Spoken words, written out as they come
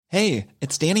Hey,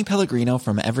 it's Danny Pellegrino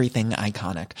from Everything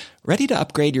Iconic. Ready to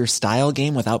upgrade your style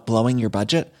game without blowing your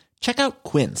budget? Check out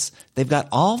Quince. They've got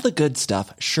all the good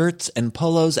stuff, shirts and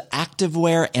polos,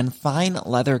 activewear, and fine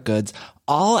leather goods,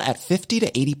 all at 50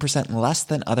 to 80% less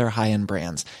than other high-end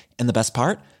brands. And the best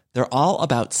part? They're all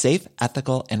about safe,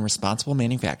 ethical, and responsible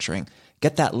manufacturing.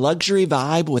 Get that luxury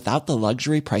vibe without the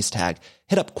luxury price tag.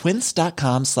 Hit up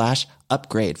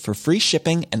quince.com/upgrade for free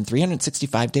shipping and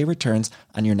 365-day returns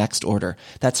on your next order.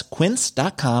 That's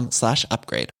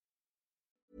quince.com/upgrade.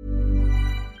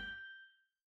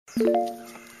 本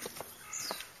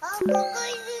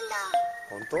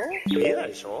当？見えない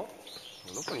でしょ？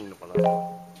どこにいるのかな？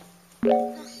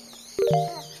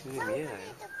見えないよ。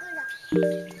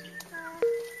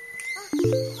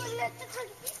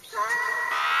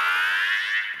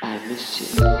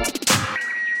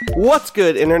What's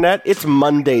good, Internet? It's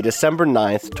Monday, December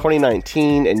 9th,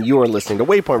 2019, and you are listening to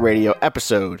Waypoint Radio,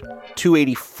 episode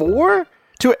 284?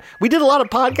 We did a lot of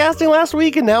podcasting last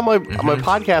week, and now my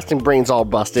podcasting brain's all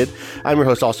busted. I'm your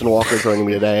host, Austin Walker, joining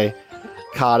me today.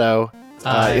 Kato,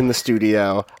 in the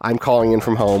studio. I'm calling in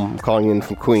from home. I'm calling in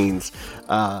from Queens,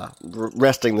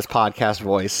 resting this podcast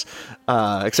voice.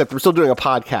 Except we're still doing a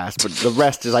podcast, but the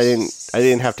rest is I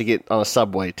didn't have to get on a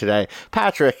subway today.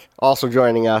 Patrick also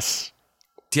joining us.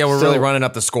 Yeah, we're really running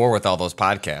up the score with all those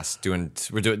podcasts.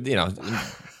 We're doing,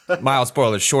 mild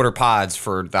spoilers, shorter pods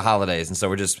for the holidays, and so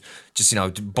we're just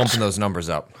bumping those numbers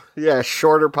up. Yeah,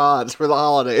 shorter pods for the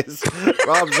holidays.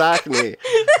 Rob Zachney,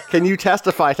 can you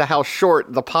testify to how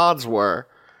short the pods were?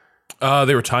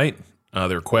 They were tight. They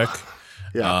were quick.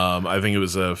 Yeah. I think it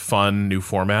was a fun new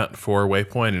format for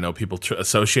Waypoint. People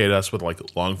associate us with like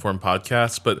long form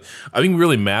podcasts, but I think we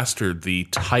really mastered the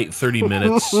tight 30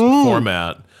 minutes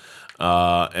format.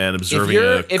 And observing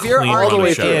if your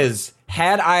argument show. is,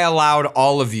 had I allowed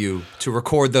all of you to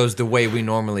record those the way we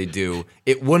normally do,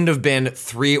 it wouldn't have been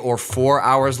 3 or 4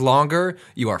 hours longer.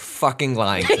 You are fucking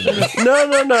lying to me.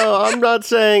 No. I'm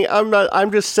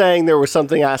just saying there was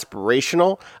something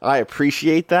aspirational. I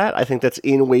appreciate that. I think that's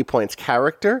in Waypoint's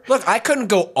character. Look, I couldn't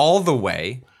go all the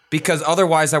way because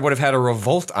otherwise I would have had a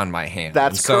revolt on my hands.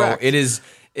 That's correct. So it is,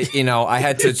 I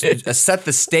had to set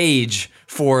the stage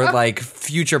for like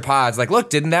future pods. Like, look,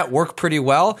 didn't that work pretty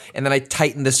well? And then I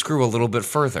tightened the screw a little bit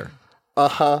further.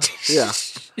 Yeah.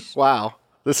 Wow.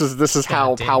 This is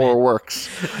how power works.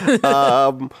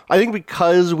 I think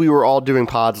because we were all doing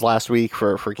pods last week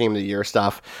for Game of the Year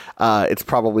stuff, it's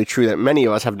probably true that many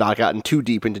of us have not gotten too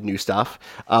deep into new stuff.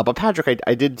 But Patrick,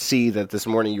 I did see that this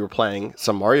morning you were playing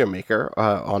some Mario Maker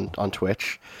on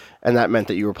Twitch. And that meant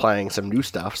that you were playing some new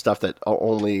stuff that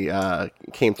only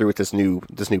came through with this new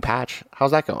patch.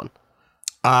 How's that going?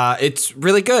 It's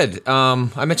really good.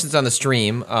 I mentioned this on the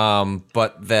stream,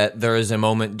 but that there is a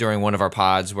moment during one of our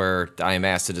pods where I am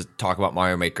asked to talk about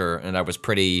Mario Maker, and I was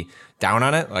pretty down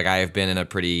on it. Like, I have been in a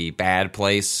pretty bad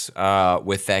place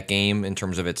with that game in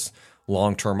terms of its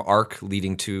long-term arc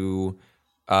leading to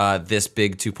this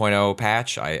big 2.0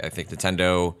 patch. I think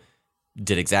Nintendo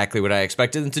did exactly what I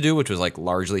expected them to do, which was like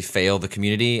largely fail the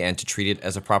community and to treat it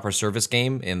as a proper service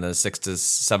game in the 6 to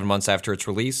 7 months after its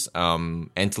release, and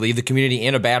to leave the community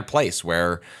in a bad place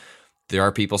where there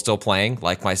are people still playing,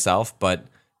 like myself, but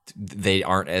they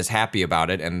aren't as happy about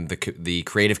it, and the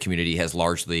creative community has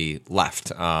largely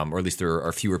left, or at least there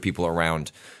are fewer people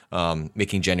around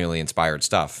making genuinely inspired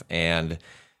stuff. And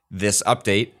this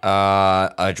update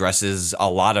addresses a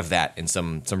lot of that in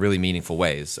some really meaningful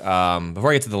ways. Before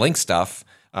I get to the Link stuff,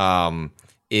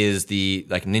 is the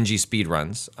like Ninja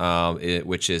speedruns,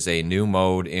 which is a new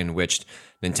mode in which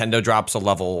Nintendo drops a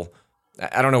level.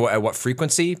 I don't know at what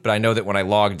frequency, but I know that when I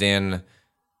logged in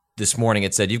this morning,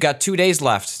 it said you've got 2 days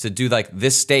left to do like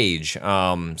this stage.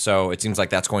 So it seems like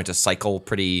that's going to cycle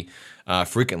pretty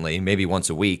frequently, maybe once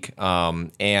a week.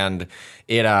 And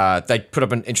they put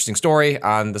up an interesting story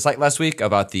on the site last week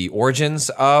about the origins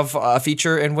of a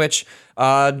feature in which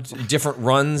different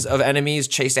runs of enemies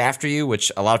chase after you, which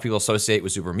a lot of people associate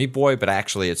with Super Meat Boy, but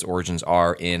actually its origins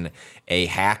are in a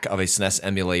hack of a SNES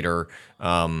emulator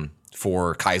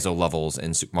for Kaizo levels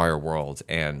in Super Mario World.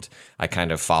 And I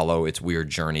kind of follow its weird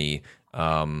journey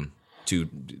to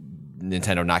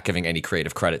Nintendo not giving any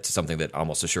creative credit to something that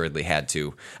almost assuredly had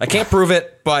to. I can't prove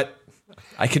it, but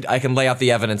I can lay out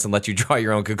the evidence and let you draw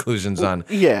your own conclusions on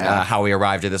how we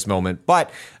arrived at this moment.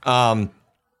 But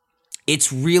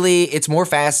it's more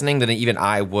fascinating than even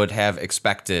I would have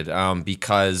expected,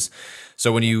 because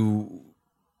so when you're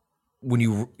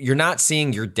not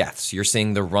seeing your deaths, you're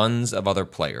seeing the runs of other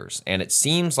players, and it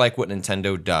seems like what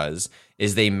Nintendo does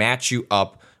is they match you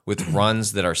up with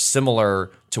runs that are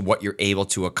similar to what you're able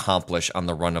to accomplish on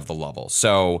the run of the level.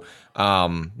 So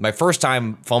my first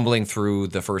time fumbling through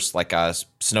the first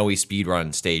snowy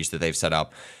speedrun stage that they've set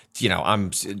up,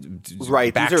 I'm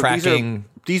backtracking.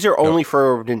 These are only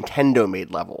for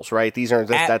Nintendo-made levels, right? These are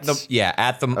at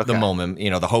the moment.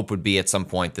 The hope would be at some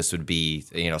point this would be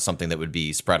something that would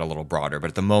be spread a little broader. But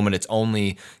at the moment, it's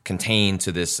only contained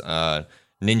to this Ninja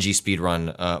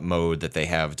speedrun mode that they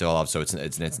have developed. So it's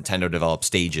Nintendo-developed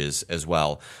stages as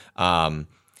well.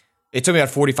 It took me about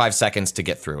 45 seconds to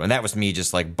get through, and that was me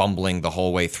just bumbling the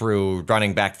whole way through,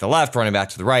 running back to the left, running back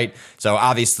to the right. So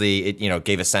obviously, it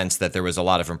gave a sense that there was a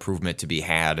lot of improvement to be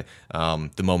had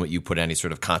the moment you put any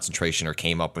sort of concentration or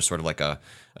came up with sort of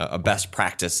a best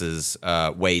practices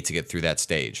way to get through that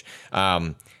stage.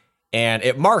 And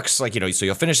it marks so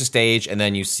you'll finish a stage, and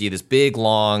then you see this big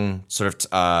long sort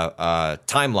of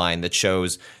timeline that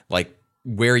shows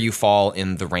where you fall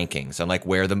in the rankings and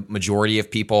where the majority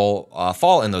of people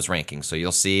fall in those rankings. So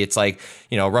you'll see it's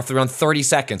roughly around 30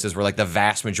 seconds is where the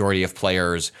vast majority of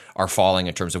players are falling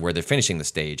in terms of where they're finishing the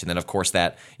stage. And then of course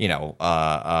that,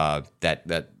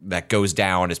 that goes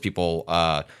down as people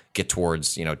get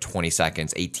towards, 20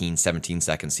 seconds, 18, 17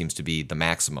 seconds seems to be the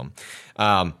maximum.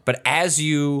 But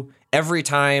every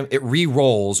time it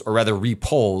re-rolls or rather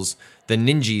repulls the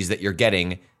ninjas that you're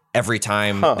getting every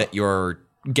time that you're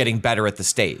getting better at the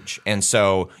stage. And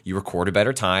so you record a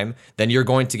better time, then you're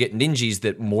going to get ninjas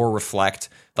that more reflect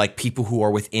people who are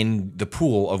within the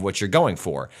pool of what you're going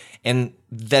for. And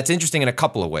that's interesting in a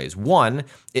couple of ways. One,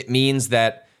 it means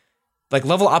that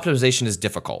level optimization is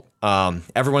difficult.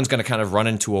 Everyone's going to kind of run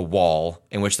into a wall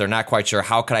in which they're not quite sure,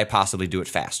 how could I possibly do it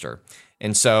faster?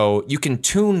 And so you can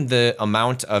tune the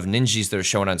amount of ninjas that are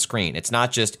shown on screen. It's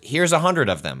not just, here's 100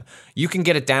 of them. You can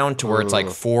get it down to where it's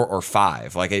 4 or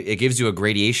 5. It gives you a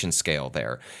gradation scale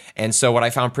there. And so what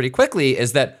I found pretty quickly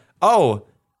is that,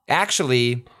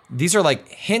 actually, these are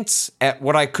hints at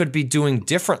what I could be doing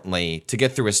differently to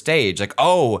get through a stage.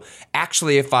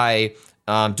 Actually, if I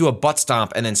do a butt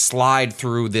stomp and then slide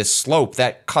through this slope,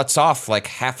 that cuts off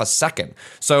half a second.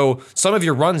 So some of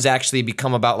your runs actually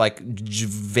become about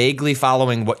vaguely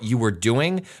following what you were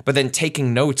doing, but then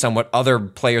taking notes on what other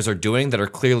players are doing that are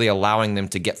clearly allowing them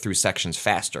to get through sections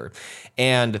faster.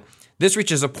 And this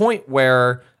reaches a point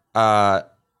where I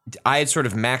had sort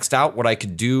of maxed out what I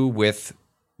could do with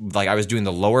I was doing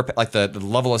the lower, the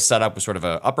level of setup was sort of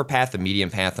a upper path, a medium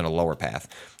path, and a lower path.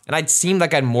 And I'd seemed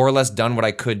like I'd more or less done what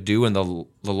I could do in the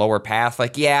lower path.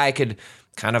 I could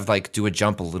kind of do a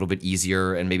jump a little bit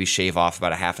easier and maybe shave off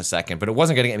about a half a second, but it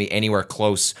wasn't going to get me anywhere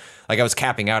close. I was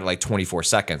capping out at 24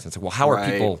 seconds. It's well, how are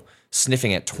people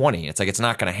sniffing at 20? It's it's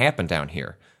not going to happen down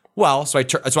here. Well,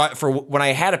 for when I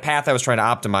had a path I was trying to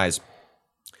optimize,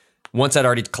 once I'd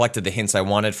already collected the hints I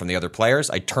wanted from the other players,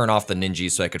 I'd turn off the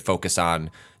ninjas so I could focus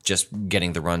on just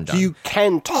getting the run done. So you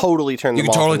can totally turn them off.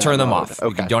 You can totally turn them off.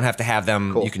 Okay. You don't have to have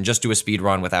them. Cool. You can just do a speed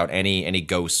run without any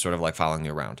ghosts sort of following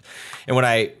you around. And what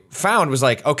I found was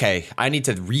okay, I need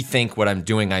to rethink what I'm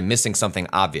doing. I'm missing something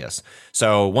obvious.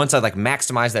 So once I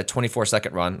maximized that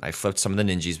 24-second run, I flipped some of the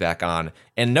ninjas back on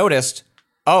and noticed,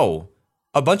 a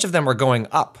bunch of them were going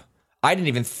up. I didn't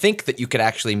even think that you could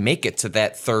actually make it to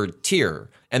that third tier.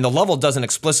 And the level doesn't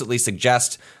explicitly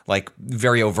suggest,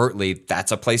 very overtly,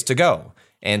 that's a place to go.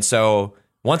 And so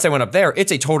once I went up there,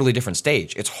 it's a totally different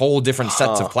stage. It's whole different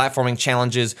sets of platforming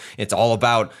challenges. It's all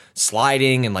about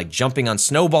sliding and jumping on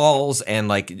snowballs, and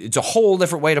it's a whole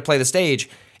different way to play the stage.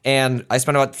 And I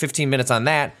spent about 15 minutes on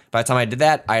that. By the time I did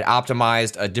that, I had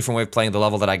optimized a different way of playing the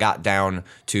level that I got down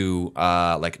to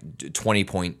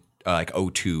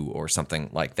 20.02 or something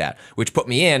like that, which put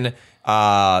me in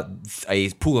a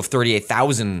pool of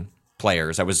 38,000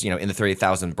 players. I was, in the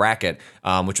 38,000 bracket,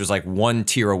 which was one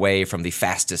tier away from the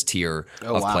fastest tier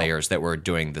of players that were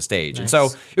doing the stage. Nice. And so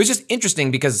it was just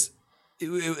interesting because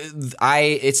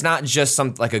it's not just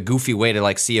some a goofy way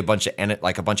to see a bunch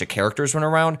of characters run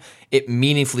around. It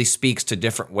meaningfully speaks to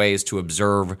different ways to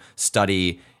observe,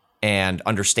 study, and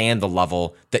understand the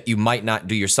level that you might not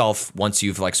do yourself once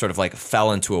you've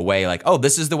fell into a way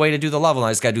this is the way to do the level and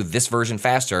I just got to do this version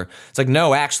faster. It's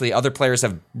no, actually other players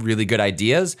have really good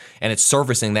ideas and it's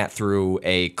surfacing that through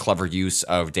a clever use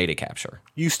of data capture.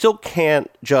 You still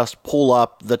can't just pull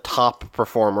up the top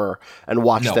performer and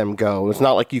watch them go. It's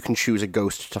not like you can choose a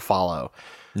ghost to follow.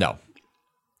 No.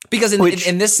 Because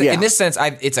in this sense,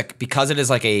 because it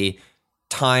is a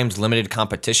timed limited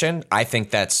competition, I think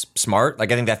that's smart. I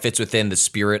think that fits within the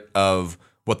spirit of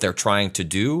what they're trying to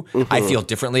do. Mm-hmm. I feel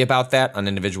differently about that on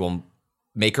individual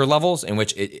maker levels, in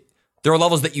which There are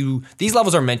levels that these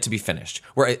levels are meant to be finished,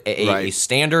 where a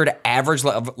standard average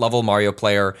level Mario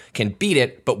player can beat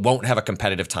it, but won't have a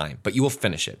competitive time, but you will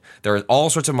finish it. There are all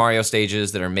sorts of Mario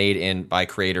stages that are made by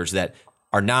creators that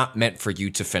are not meant for you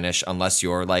to finish unless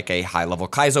you're like a high level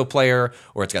Kaizo player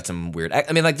or it's got some weird,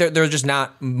 I mean, like they're just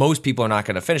not, most people are not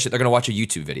going to finish it. They're going to watch a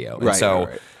YouTube video. And so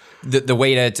the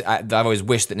way I've always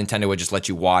wished that Nintendo would just let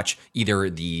you watch either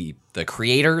the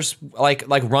creators like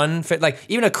run, like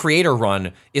even a creator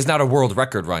run is not a world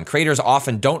record run. Creators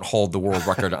often don't hold the world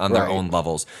record on their own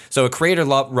levels. So a creator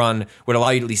run would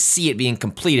allow you to at least see it being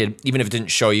completed, even if it didn't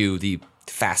show you the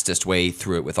fastest way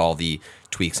through it with all the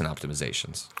tweaks and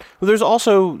optimizations. Well, there's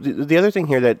also the other thing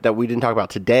here that we didn't talk about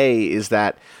today is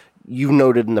that you've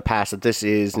noted in the past that this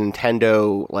is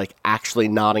Nintendo like actually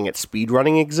nodding at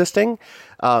speedrunning existing.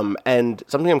 And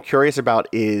something I'm curious about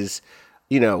is,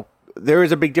 there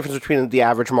is a big difference between the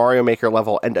average Mario Maker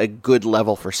level and a good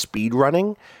level for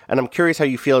speedrunning. And I'm curious how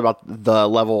you feel about the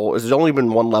level. There's only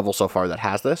been one level so far that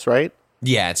has this, right?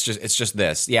 Yeah, it's just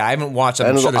this. Yeah, I haven't watched. I'm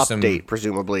and sure it'll there's update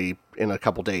presumably in a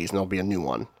couple days, and there'll be a new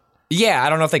one. Yeah, I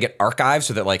don't know if they get archived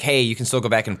so that like, hey, you can still go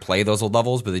back and play those old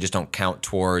levels, but they just don't count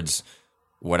towards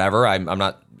whatever. I'm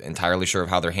not entirely sure of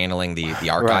how they're handling the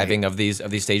archiving of these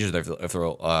stages, if they'll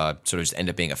sort of just end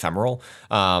up being ephemeral.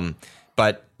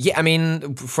 But yeah, I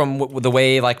mean, from the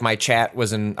way like my chat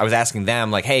was I was asking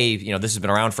them like, hey, this has been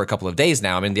around for a couple of days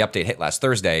now. I mean, the update hit last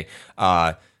Thursday.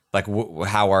 Like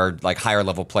how are like higher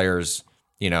level players,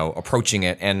 approaching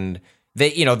it? And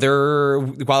they, they're,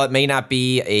 while it may not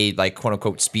be a like quote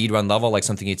unquote speed run level, like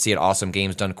something you'd see at Awesome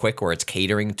Games Done Quick, where it's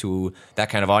catering to that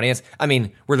kind of audience. I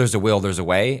mean, where there's a will, there's a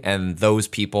way. And those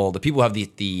people, the people who have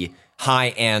the high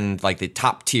end, like the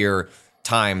top tier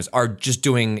times, are just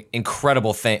doing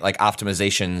incredible like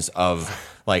optimizations of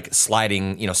like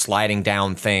sliding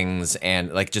down things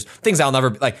and like just things I'll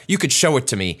never, like you could show it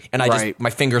to me and my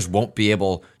fingers won't be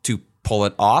able to pull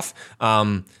it off.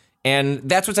 And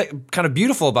that's what's kind of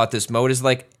beautiful about this mode is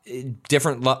like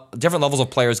different levels of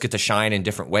players get to shine in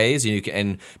different ways.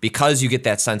 And because you get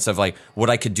that sense of like what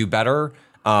I could do better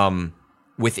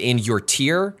within your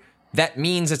tier, that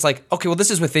means it's like, okay, well,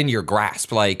 this is within your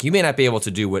grasp. Like you may not be able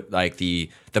to do what like the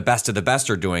best of the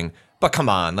best are doing, but come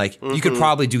on, like you could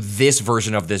probably do this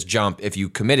version of this jump if you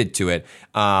committed to it.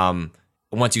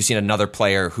 Once you've seen another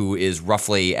player who is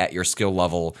roughly at your skill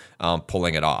level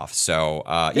pulling it off. So,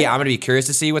 I'm going to be curious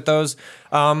to see what those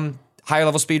higher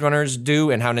level speedrunners do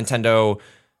and how Nintendo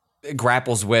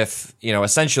grapples with,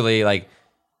 essentially like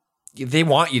they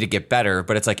want you to get better,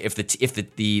 but it's like if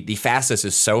the fastest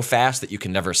is so fast that you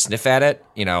can never sniff at it,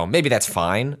 maybe that's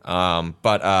fine.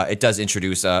 But it does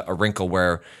introduce a wrinkle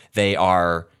where they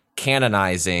are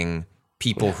canonizing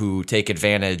people who take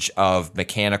advantage of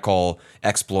mechanical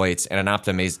exploits and an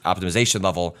optimization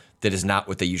level that is not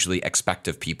what they usually expect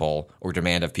of people or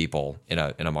demand of people in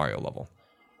a Mario level.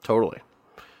 Totally.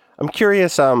 I'm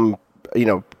curious, besides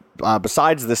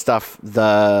this stuff,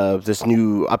 this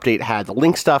new update had the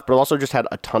Link stuff, but it also just had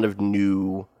a ton of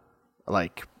new,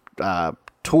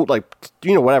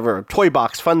 whatever, toy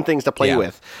box, fun things to play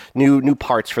with, new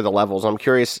parts for the levels. I'm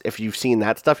curious if you've seen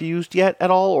that stuff used yet at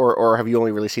all, or have you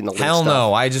only really seen the Link stuff? Hell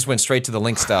no, I just went straight to the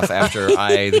Link stuff after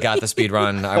I got the speed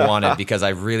run I wanted because I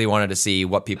really wanted to see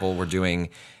what people were doing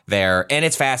there, and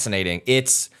it's fascinating.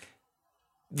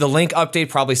 The Link update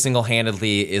probably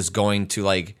single-handedly is going to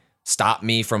like stop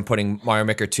me from putting Mario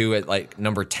Maker 2 at like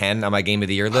number 10 on my Game of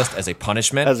the Year list as a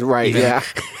punishment. That's right, yeah.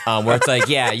 Where it's like,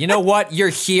 yeah, you know what? You're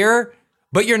here,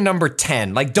 but you're number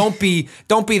 10. Like, don't be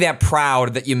that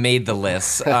proud that you made the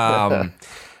list.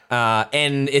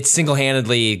 And it's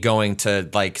single-handedly going to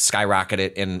like skyrocket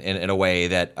it in a way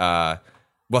that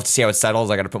we'll have to see how it settles.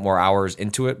 I got to put more hours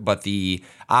into it. But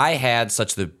I had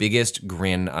such the biggest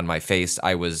grin on my face.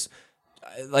 I was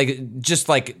just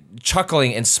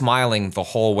chuckling and smiling the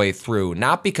whole way through,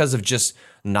 not because of just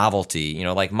novelty,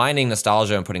 like mining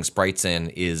nostalgia and putting sprites in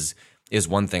is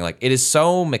one thing. Like it is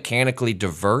so mechanically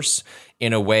diverse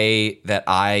in a way that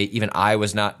I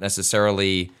was not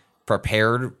necessarily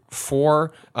prepared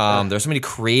for. There's so many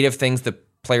creative things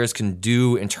that players can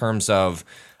do in terms of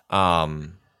swap.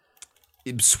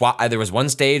 There was one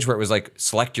stage where it was like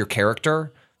select your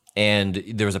character, and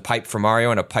there was a pipe for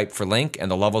Mario and a pipe for Link, and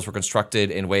the levels were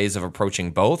constructed in ways of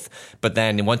approaching both. But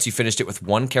then once you finished it with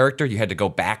one character, you had to go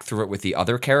back through it with the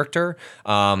other character.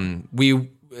 We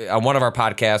on one of our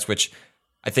podcasts, which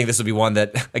I think this will be one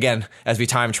that, again, as we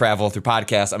time travel through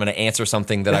podcasts, I'm going to answer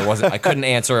something that I couldn't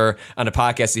answer on a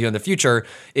podcast here in the future.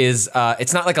 Is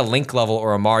it's not like a Link level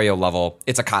or a Mario level;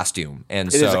 it's a costume, and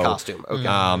it is a costume.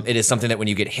 Okay, it is something that when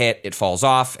you get hit, it falls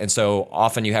off, and so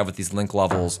often you have with these Link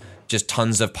levels just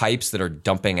tons of pipes that are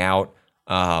dumping out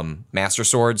Master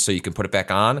Swords, so you can put it back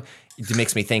on. It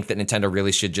makes me think that Nintendo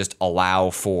really should just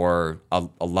allow for a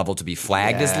level to be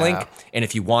flagged as Link, and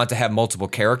if you want to have multiple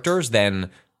characters, then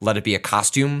let it be a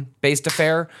costume-based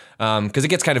affair, because it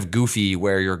gets kind of goofy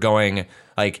where you're going,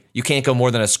 like, you can't go more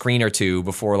than a screen or two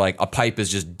before, like, a pipe is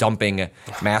just dumping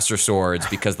Master Swords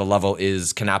because the level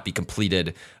cannot be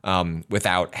completed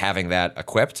without having that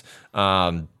equipped.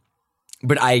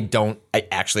 But I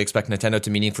actually expect Nintendo to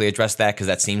meaningfully address that, because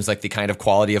that seems like the kind of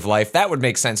quality of life that would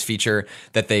make sense feature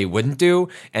that they wouldn't do.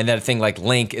 And that a thing like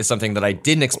Link is something that I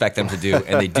didn't expect them to do,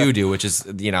 and they do, which is,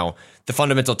 you know, the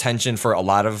fundamental tension for a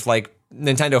lot of like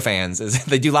Nintendo fans is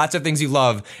they do lots of things you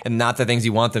love and not the things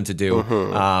you want them to do.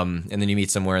 And then you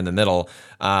meet somewhere in the middle.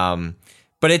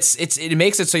 But it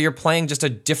makes it so you're playing just a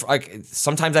different, like,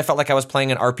 sometimes I felt like I was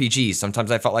playing an RPG. Sometimes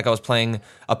I felt like I was playing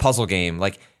a puzzle game.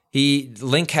 Like,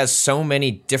 Link has so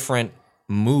many different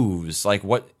moves. Like,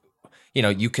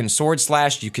 you can sword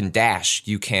slash, you can dash,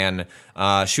 you can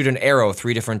shoot an arrow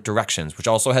 3 different directions, which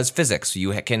also has physics.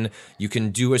 You can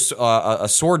do a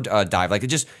sword dive. Like, it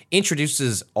just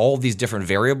introduces all these different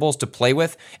variables to play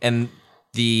with, and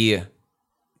the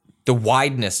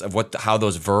wideness of how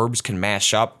those verbs can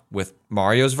mash up with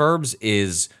Mario's verbs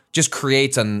just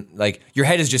creates like, your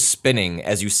head is just spinning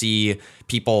as you see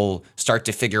people start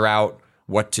to figure out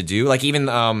what to do. Like,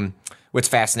 even what's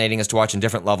fascinating is to watch in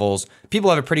different levels, people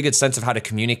have a pretty good sense of how to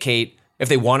communicate, if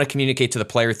they want to communicate to the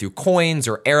player through coins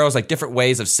or arrows, like different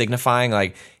ways of signifying,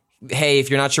 like, hey, if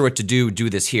you're not sure what to do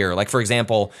this here. Like, for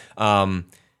example,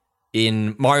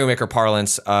 in Mario Maker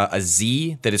parlance, a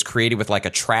Z that is created with like a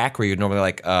track where you'd normally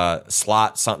like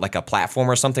slot like a platform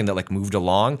or something that like moved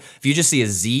along. If you just see a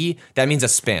Z, that means a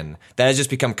spin. That has just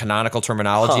become canonical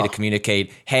terminology to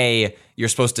communicate, hey, you're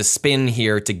supposed to spin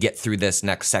here to get through this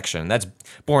next section. That's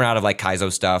born out of like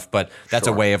Kaizo stuff, but that's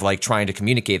a way of like trying to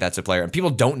communicate that to player. And people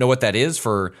don't know what that is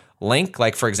for Link.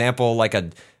 Like, for example, like a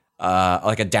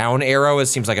down arrow, it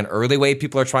seems like an early way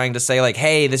people are trying to say, like,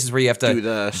 hey, this is where you have to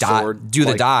do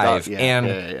the dive.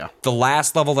 And the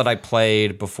last level that I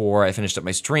played before I finished up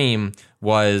my stream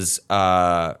was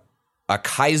a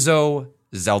Kaizo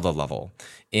Zelda level,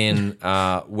 in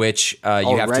which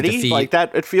you have to defeat. Like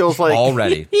that, it feels like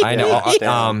already. I know.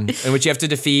 In which you have to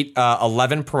defeat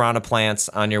 11 piranha plants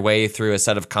on your way through a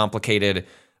set of complicated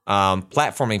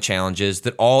platforming challenges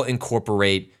that all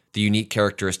incorporate the unique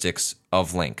characteristics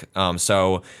of Link.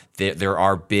 So there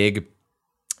are big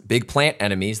plant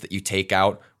enemies that you take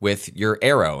out with your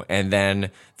arrow, and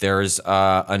then there's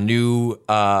a new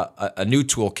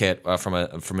toolkit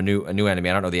from a new enemy.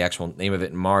 I don't know the actual name of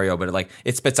it in Mario, but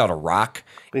it spits out a rock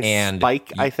and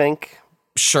spike. I think.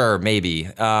 Sure, maybe.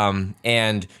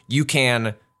 And you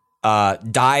can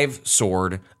dive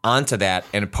sword onto that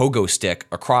and pogo stick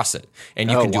across it. And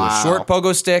you can do a short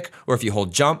pogo stick, or if you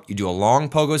hold jump, you do a long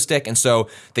pogo stick. And so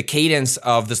the cadence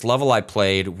of this level I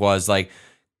played was like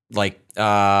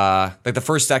the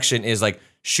first section is like,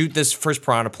 shoot this first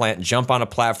piranha plant, jump on a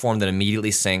platform that immediately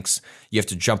sinks. You have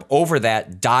to jump over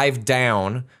that, dive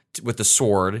down with the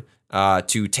sword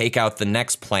to take out the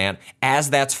next plant.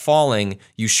 As that's falling,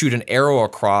 you shoot an arrow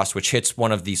across, which hits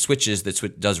one of the switches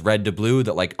that does red to blue,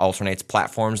 that like alternates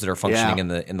platforms that are functioning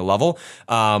in the level.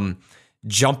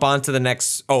 Jump onto the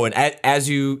next. Oh, and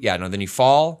then you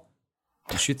fall.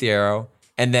 You shoot the arrow.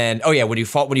 And then, when you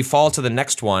fall to the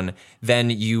next one, then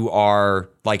you're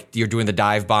doing the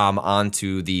dive bomb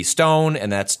onto the stone,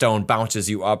 and that stone bounces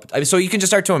you up. So you can just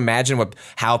start to imagine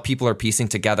how people are piecing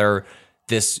together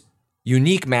this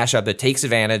unique mashup that takes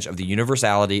advantage of the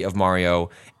universality of Mario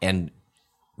and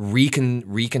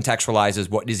recontextualizes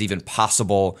what is even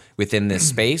possible within this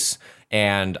space.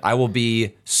 And I will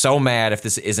be so mad if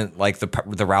this isn't like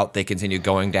the route they continue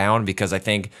going down, because I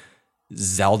think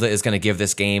Zelda is going to give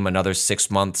this game another 6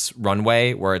 months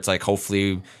runway, where it's like,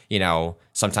 hopefully,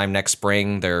 sometime next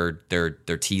spring they're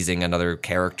teasing another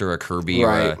character, a Kirby,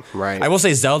 right. I will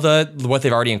say Zelda, what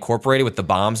they've already incorporated with the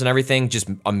bombs and everything, just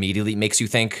immediately makes you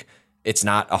think it's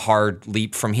not a hard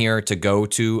leap from here to go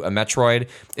to a Metroid.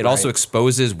 It also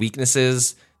exposes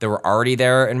weaknesses that were already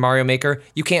there in Mario Maker.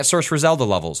 You can't search for Zelda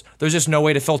levels. There's just no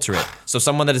way to filter it. So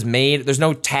someone that has there's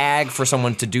no tag for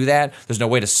someone to do that. There's no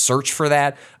way to search for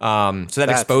that. So that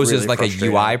exposes really like a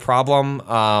UI problem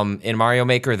in Mario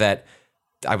Maker that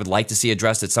I would like to see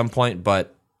addressed at some point,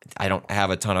 but I don't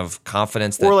have a ton of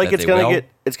confidence that, or like that it's they will.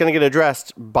 gonna get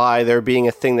addressed by there being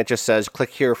a thing that just says click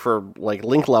here for like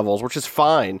link levels, which is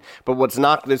fine. But it's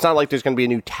not like there's gonna be a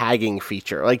new tagging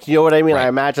feature. Like, you know what I mean? Right. I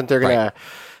imagine they're gonna,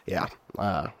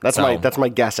 that's So- my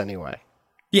guess anyway.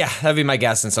 Yeah, that'd be my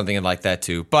guess, and something like that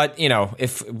too. But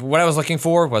if what I was looking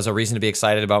for was a reason to be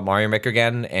excited about Mario Maker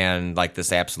again, and like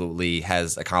this absolutely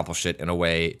has accomplished it in a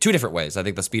way, 2 different ways. I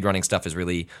think the speedrunning stuff is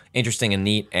really interesting and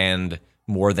neat, and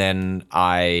more than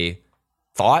I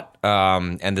thought.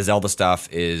 And the Zelda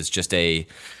stuff is just when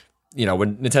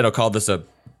Nintendo called this a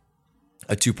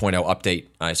 2.0 update,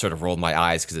 I sort of rolled my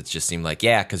eyes because it just seemed like,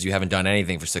 because you haven't done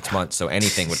anything for 6 months, so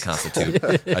anything would constitute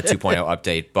a 2.0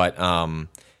 update. But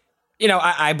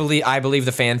I believe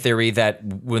the fan theory that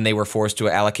when they were forced to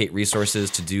allocate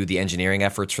resources to do the engineering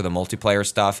efforts for the multiplayer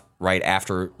stuff right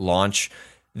after launch,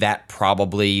 that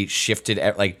probably shifted.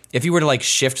 Like, if you were to like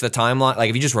shift the timeline, like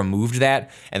if you just removed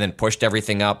that and then pushed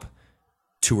everything up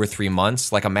 2 or 3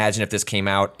 months, like imagine if this came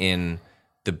out in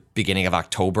the beginning of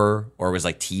October or was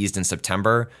like teased in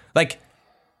September. Like,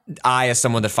 I, as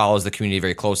someone that follows the community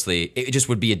very closely, it just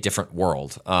would be a different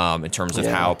world in terms of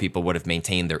how people would have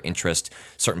maintained their interest.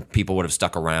 Certain people would have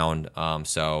stuck around.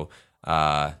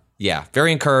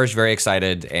 Very encouraged, very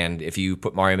excited. And if you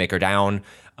put Mario Maker down,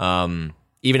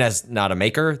 even as not a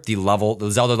maker, the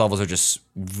Zelda levels are just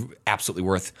absolutely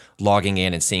worth logging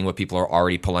in and seeing what people are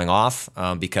already pulling off.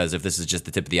 Because if this is just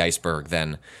the tip of the iceberg,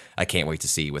 then I can't wait to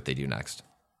see what they do next.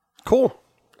 Cool.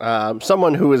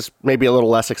 Someone who was maybe a little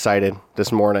less excited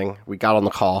this morning, we got on the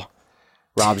call.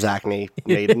 Rob Zachney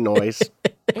made a noise.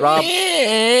 Rob,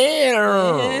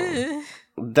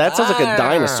 that sounds like a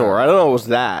dinosaur. I don't know what was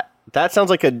that. That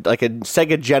sounds like a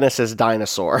Sega Genesis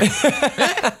dinosaur.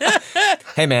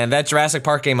 Hey man, that Jurassic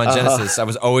Park game on Genesis, I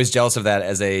was always jealous of that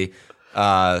as a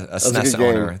SNES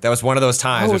owner. That was one of those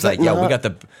times where it's like, we got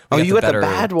the you got better, the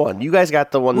bad one. You guys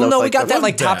got the one. Well, that no, we got that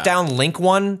like bad. top-down Link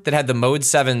one that had the Mode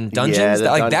 7 dungeons.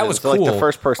 Yeah, That was cool. Like the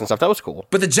first-person stuff. That was cool.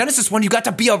 But the Genesis one, you got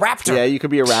to be a raptor. Yeah, you could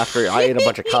be a raptor. I ate a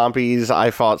bunch of compies.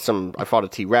 I fought a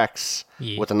T-Rex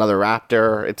with another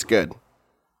raptor. It's good.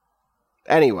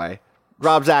 Anyway,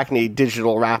 Rob Zachney,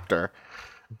 Digital Raptor.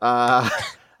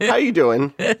 How you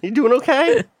doing? You doing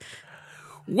okay?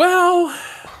 Well,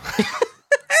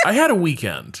 I had a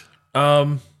weekend.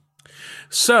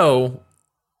 So,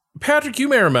 Patrick, you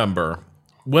may remember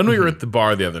when we were at the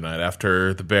bar the other night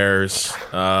after the Bears'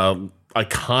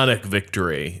 iconic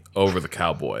victory over the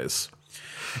Cowboys.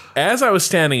 As I was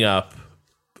standing up,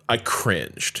 I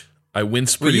cringed. I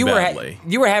winced pretty badly.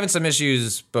 You were having some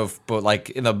issues, but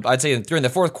like I'd say during the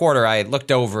fourth quarter, I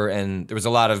looked over and there was a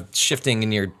lot of shifting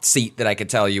in your seat that I could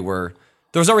tell you were.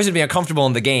 There was no reason to be uncomfortable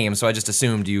in the game, so I just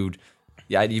assumed you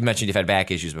mentioned you've had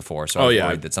back issues before, so I was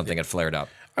worried that something had flared up.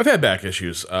 I've had back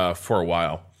issues for a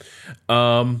while.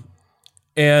 And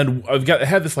I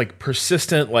had this like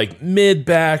persistent like mid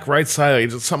back right side,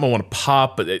 like it's something I want to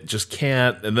pop, but it just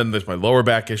can't. And then there's my lower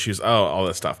back issues. All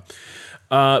that stuff.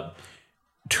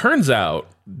 Turns out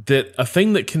that a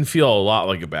thing that can feel a lot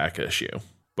like a back issue,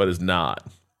 but is not,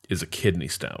 is a kidney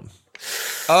stone.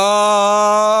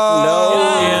 Oh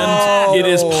And it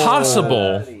is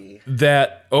possible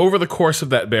that over the course of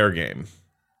that Bear game,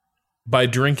 by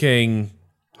drinking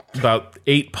about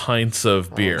 8 pints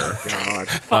of beer,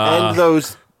 And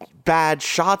those bad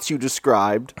shots you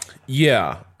described,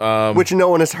 which no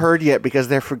one has heard yet because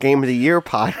they're for Game of the Year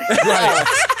pod.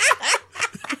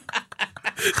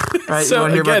 Right, so you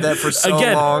want to hear again, about that for so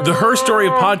long? the her story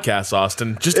of podcasts,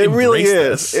 Austin. Just It really embrace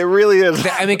is. this. It really is.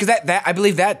 I mean, because that I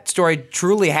believe that story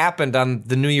truly happened on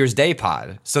the New Year's Day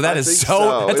pod. So that is think so.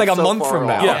 so. That's like It's a so month far from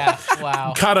now. off. Yeah.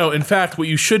 Wow. Kato, in fact, what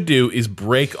you should do is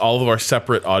break all of our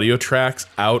separate audio tracks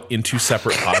out into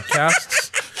separate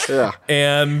podcasts. Yeah.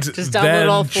 And Just then download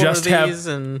all 4 just of have these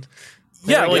and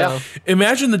yeah, we like go.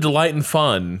 imagine the delight and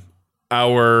fun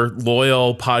our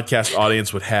loyal podcast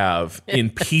audience would have in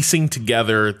piecing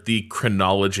together the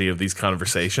chronology of these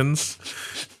conversations.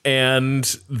 And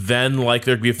then like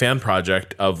there'd be a fan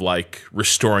project of like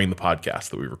restoring the podcast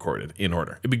that we recorded in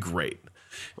order. It'd be great.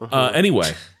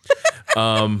 Anyway,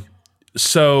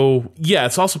 so yeah,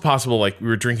 it's also possible like we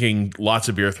were drinking lots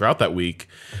of beer throughout that week.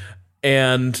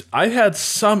 And I had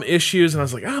some issues and I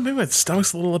was like, maybe my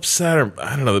stomach's a little upset, or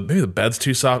I don't know, maybe the bed's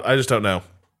too soft. I just don't know.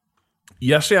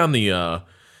 Yesterday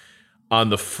on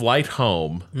the flight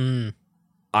home,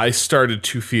 I started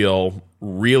to feel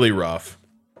really rough.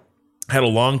 Had a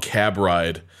long cab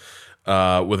ride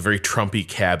with a very Trumpy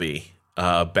cabbie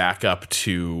back up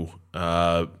to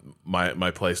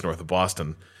my place north of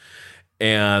Boston.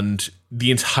 And the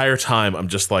entire time I'm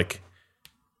just like,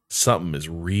 something is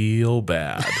real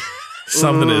bad.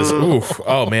 Something is oof.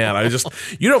 Oh man,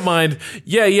 you don't mind.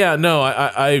 Yeah. No,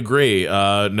 I agree.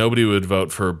 Nobody would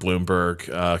vote for Bloomberg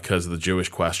because of the Jewish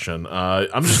question.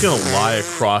 I'm just gonna lie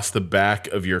across the back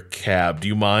of your cab. Do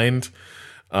you mind?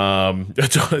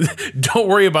 Don't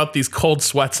worry about these cold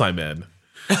sweats I'm in.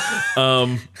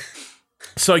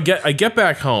 So I get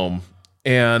back home,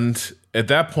 and at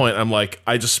that point I'm like,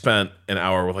 I just spent an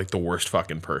hour with like the worst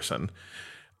fucking person.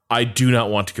 I do not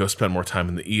want to go spend more time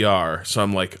in the ER. So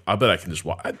I'm like, I bet I can just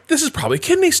walk. This is probably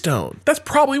kidney stone. That's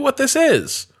probably what this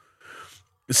is.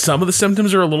 Some of the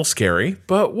symptoms are a little scary,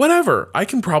 but whatever. I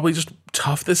can probably just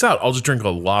tough this out. I'll just drink a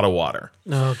lot of water.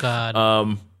 Oh,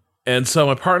 God. And so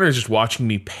my partner is just watching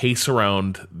me pace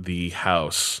around the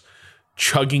house,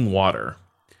 chugging water.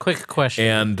 Quick question.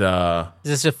 And is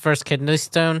this your first kidney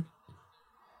stone?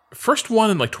 first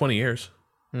one in like 20 years.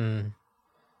 I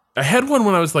had one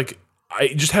when I was like, I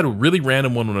just had a really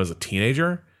random one when I was a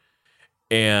teenager,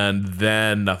 and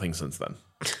then nothing since then.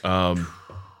 But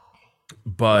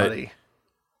Buddy.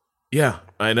 yeah,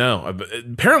 I know.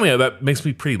 Apparently, that makes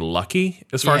me pretty lucky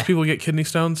as far as people get kidney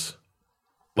stones.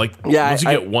 Like, once you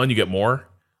get one, you get more.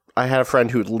 I had a friend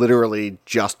who literally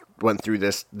just went through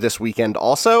this weekend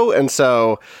also, and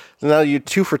so now you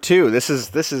 2 for 2.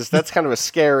 That's kind of a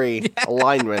scary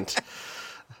alignment.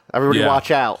 Everybody watch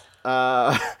out.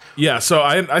 Yeah, so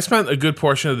I spent a good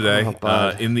portion of the day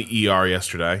in the ER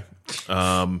yesterday.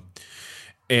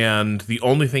 And the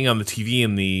only thing on the TV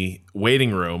in the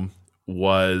waiting room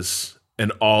was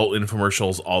an all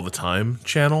infomercials all the time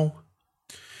channel.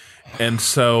 And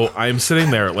so I'm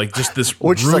sitting there like just this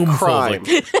Which room is a full of crime.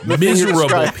 like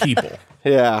miserable people.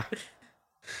 Yeah.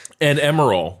 And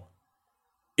Emerald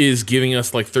is giving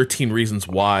us like 13 reasons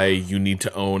why you need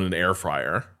to own an air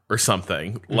fryer or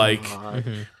something. Like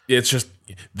it's just,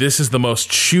 this is the most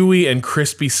chewy and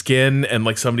crispy skin, and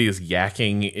like somebody is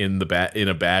yakking in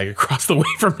a bag across the way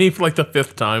from me for like the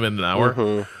 5th time in an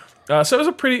hour. So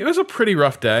it was a pretty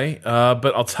rough day.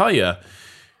 But I'll tell you,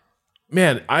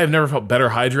 man, I have never felt better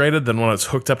hydrated than when I was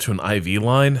hooked up to an IV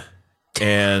line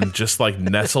and just like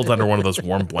nestled under one of those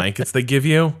warm blankets they give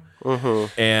you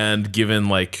and given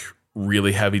like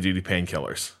really heavy duty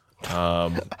painkillers.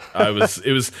 But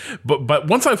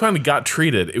once I finally got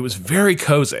treated, it was very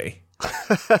cozy.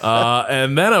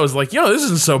 And then I was like, yo, this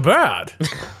isn't so bad.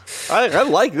 I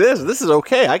like this. This is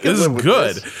okay. I can This is live with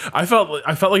good. this. I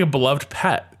felt like a beloved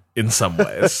pet in some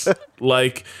ways.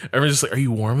 Like everyone's just like, are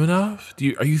you warm enough?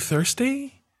 Are you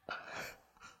thirsty?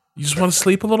 You just want to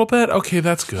sleep a little bit? Okay,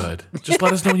 that's good. Just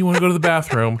let us know when you want to go to the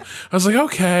bathroom. I was like,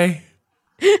 okay.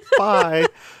 Bye.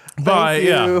 Bye. Thank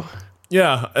you.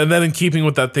 Yeah. And then in keeping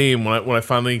with that theme, when I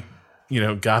finally,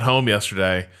 got home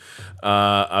yesterday,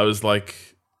 I was like,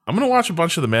 I'm gonna watch a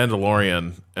bunch of The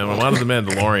Mandalorian. And when I watched The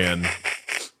Mandalorian,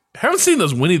 I haven't seen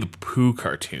those Winnie the Pooh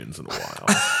cartoons in a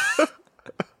while.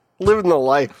 Living the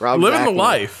life, Rob. Living the Jackman.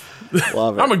 life.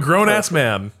 Love it. I'm a grown ass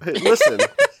man. Hey, listen,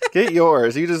 get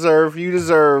yours. You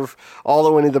deserve all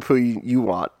the Winnie the Pooh you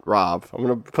want, Rob. I'm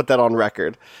going to put that on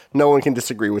record. No one can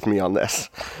disagree with me on this.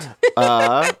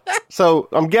 So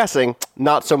I'm guessing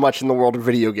not so much in the world of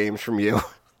video games from you.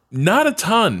 Not a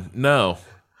ton, no.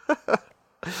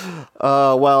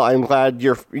 Well, I'm glad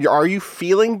are you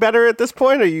feeling better at this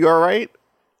point? Are you all right?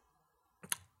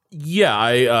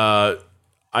 Yeah,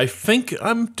 I think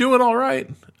I'm doing all right.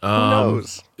 Who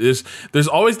knows? There's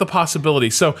always the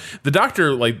possibility. So the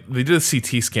doctor, like, they did a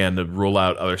CT scan to rule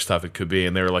out other stuff it could be,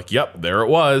 and they were like, "Yep, there it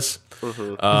was."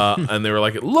 And they were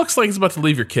like, "It looks like it's about to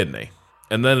leave your kidney,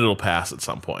 and then it'll pass at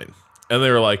some point." And they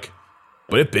were like,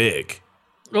 "But it's big."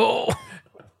 Oh.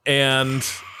 And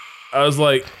I was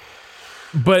like,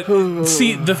 "But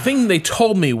see, the thing they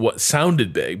told me what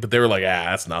sounded big, but they were like,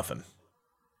 that's nothing.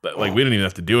 But, like, we didn't even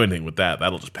have to do anything with that.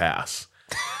 That'll just pass."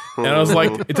 And I was like,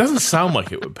 it doesn't sound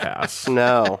like it would pass.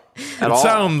 No. At It all.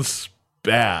 sounds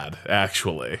bad,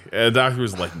 actually. And the doctor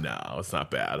was like, no, it's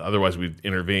not bad. Otherwise, we'd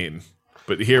intervene.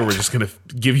 But here, we're just going to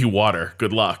give you water.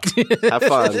 Good luck. Have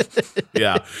fun.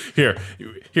 Yeah. Here,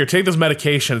 take this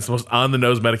medication. It's the most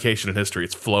on-the-nose medication in history.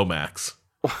 It's Flomax.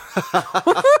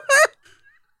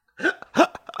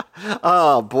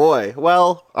 Oh boy.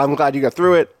 Well, I'm glad you got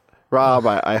through it, Rob.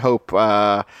 I hope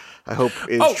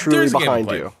it's truly there's a game I behind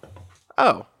played. you.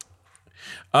 Oh.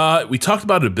 We talked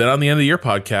about it a bit on the end of the year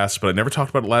podcast, but I never talked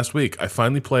about it last week. I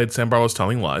finally played Sam Barlow's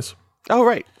Telling Lies. Oh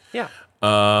right. Yeah.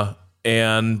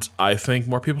 And I think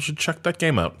more people should check that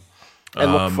game out.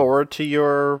 And look forward to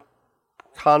your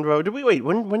convo. Did we wait?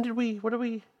 When did we? What did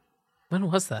we? When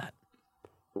was that?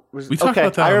 We talked Okay,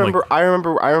 about that. I on, like,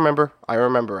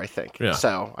 remember. I think. Yeah.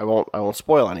 So I won't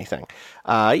spoil anything.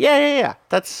 Yeah.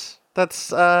 That's.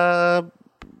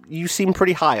 You seem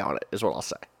pretty high on it, is what I'll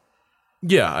say.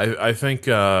 Yeah, I think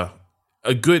a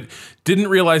good. Didn't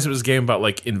realize it was a game about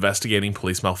like investigating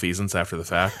police malfeasance after the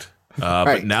fact. Right.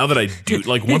 But now that I do,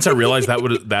 like, once I realized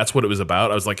that's what it was about,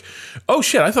 I was like, oh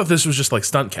shit, I thought this was just like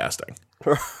stunt casting.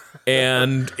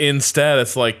 And instead,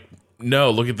 it's like, no,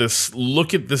 look at this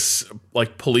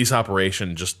like police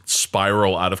operation just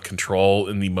spiral out of control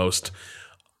in the most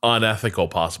unethical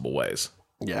possible ways.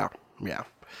 Yeah.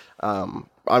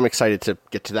 I'm excited to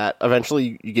get to that.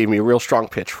 Eventually, you gave me a real strong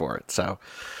pitch for it. So,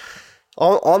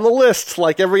 on the list,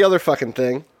 like every other fucking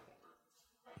thing.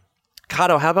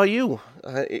 Kato, how about you?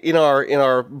 In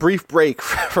our brief break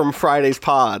from Friday's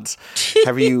pods,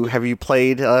 have you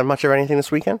played much of anything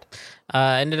this weekend?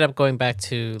 I ended up going back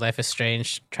to Life is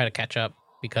Strange, try to catch up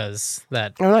because Oh,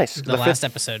 nice. the last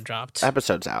episode dropped.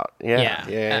 Episode's out. Yeah. I still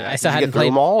Did you hadn't get through played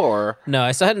them all, or No,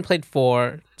 I still hadn't played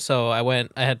 4, so I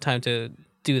had time to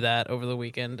do that over the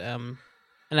weekend. And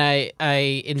I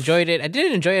enjoyed it. I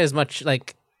didn't enjoy it as much in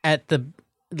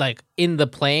the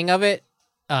playing of it.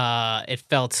 It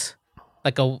felt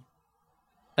like a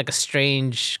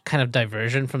strange kind of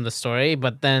diversion from the story,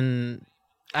 but then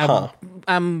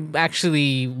I'm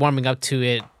actually warming up to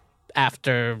it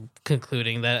after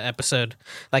concluding that episode.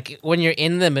 Like when you're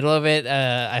in the middle of it,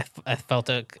 I felt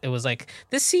it was like,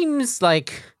 this seems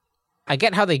like, I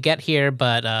get how they get here,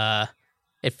 but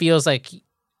it feels like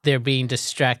they're being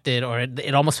distracted, or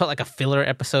it almost felt like a filler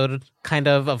episode kind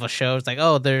of a show. It's like,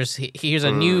 oh, here's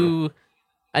a new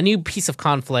piece of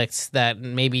conflict that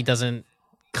maybe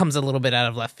comes a little bit out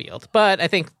of left field. But I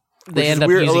think they end up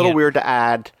weird, using a little it weird to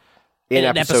add in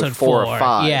episode 4 or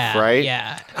 5, yeah, right?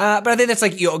 Yeah. But I think that's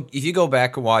like, if you go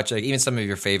back and watch like even some of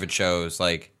your favorite shows,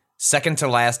 like second to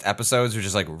last episodes are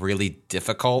just like really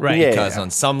difficult, Right. Because Yeah.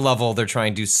 on some level they're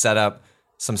trying to set up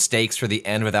some stakes for the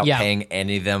end without Yeah. paying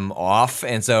any of them off,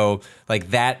 and so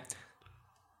like that.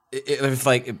 If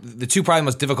like the two probably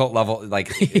most difficult level like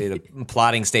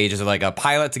plotting stages are like a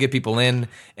pilot to get people in,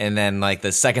 and then like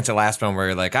the second to last one where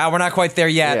you're like, we're not quite there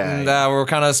yet, Yeah, and we're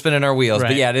kind of spinning our wheels.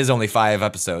 But Right. yeah, it is only 5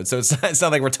 episodes, so it's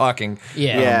not like we're talking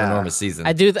Yeah. an enormous season.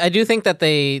 I do think that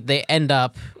they end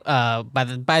up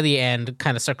by the end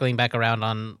kind of circling back around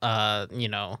on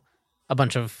a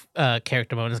bunch of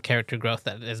character moments, character growth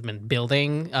that has been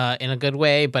building in a good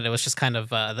way, but it was just kind of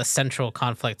the central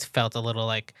conflict felt a little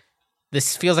like,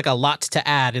 this feels like a lot to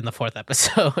add in the 4th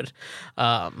episode.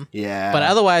 Yeah. But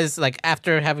otherwise, like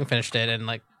after having finished it and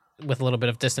like with a little bit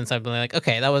of distance, I've been like,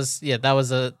 okay, that was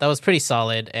pretty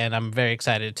solid, and I'm very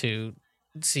excited to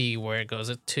see where it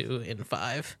goes to in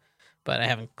 5. But I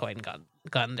haven't quite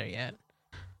gotten there yet.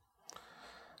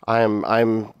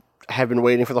 I'm have been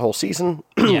waiting for the whole season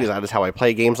because that is how I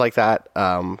play games like that.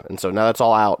 And so now that's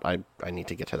all out. I need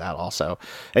to get to that also.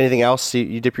 Anything else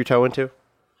you dip your toe into?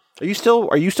 Are you still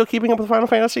keeping up with Final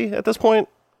Fantasy at this point?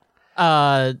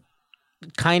 Kind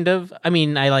of. I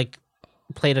mean, I like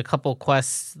played a couple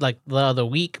quests like the other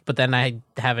week, but then I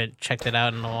haven't checked it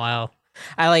out in a while.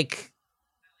 I'm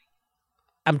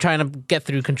trying to get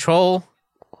through Control,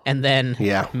 and then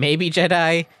maybe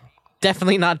Jedi.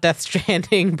 Definitely not Death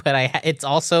Stranding, but it's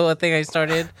also a thing I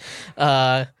started.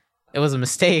 It was a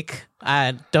mistake.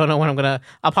 I don't know when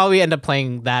I'll probably end up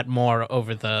playing that more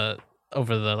over the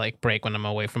like break when I'm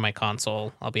away from my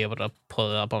console. I'll be able to pull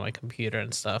it up on my computer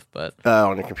and stuff. But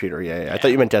On your computer, yeah. I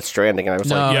thought you meant Death Stranding, and I was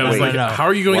No, like, Yeah, I was no, like, no. how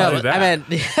are you going to do that? I meant,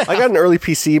 I got an early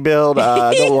PC build.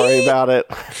 Don't worry about it.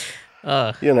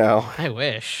 You know. I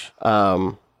wish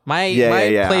Um, my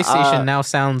yeah. PlayStation now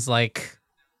sounds like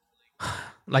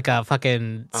a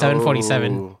fucking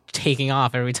 747 Oh. taking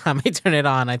off every time I turn it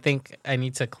on. I think I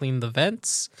need to clean the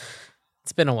vents.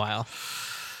 It's been a while.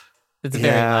 It's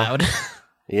very Yeah. loud.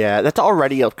 Yeah, that's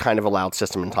already a kind of a loud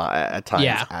system at times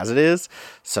Yeah. as it is.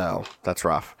 So that's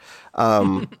rough.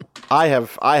 I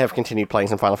have continued playing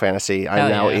some Final Fantasy. I'm Hell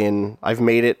now yeah. I've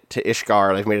made it to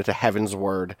Ishgard. I've made it to Heaven's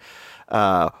Word,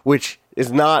 which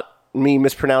is not me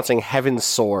mispronouncing Heaven's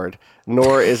Sword,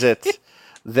 nor is it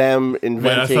them Wait, I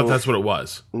inventing. thought that's what it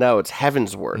was. No, it's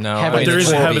Heaven's Word. No, Heaven- I mean, There it's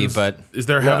is a 40, heaven's, but is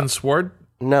there a heaven's sword?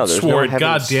 No, there's Sword. no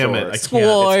God Heaven's damn it! Sword. I can't.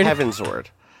 Sword. It's Heaven's Word.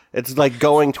 It's like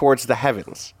going towards the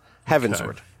heavens.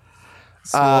 Heavensward.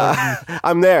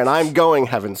 I'm there, and I'm going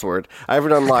Heavensward. I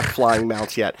haven't unlocked flying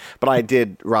mounts yet, but I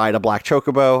did ride a black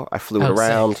chocobo. I flew it Oh,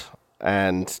 around, sick.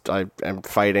 and I am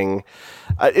fighting.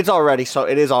 It is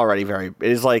already very. It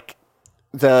is like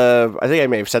I think I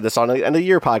may have said this on a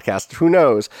year podcast. Who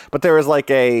knows? But there is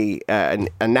like a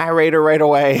narrator right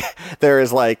away. There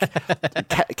is like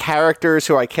characters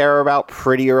who I care about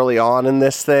pretty early on in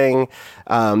this thing.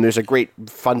 There's a great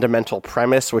fundamental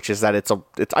premise, which is that it's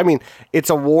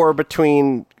a war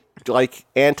between like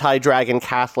anti-dragon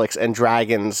Catholics and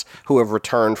dragons who have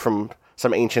returned from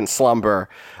ancient slumber.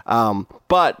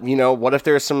 But what if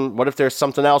there's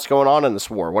something else going on in this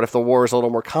war? What if the war is a little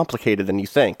more complicated than you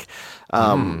think?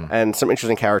 And some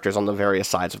interesting characters on the various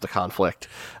sides of the conflict.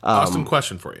 Awesome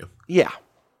question for you. Yeah.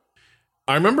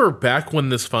 I remember back when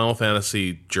this Final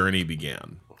Fantasy journey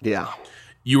began. Yeah.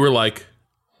 You were like,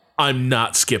 I'm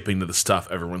not skipping to the stuff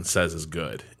everyone says is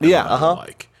good. Yeah.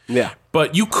 Yeah.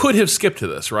 But you could have skipped to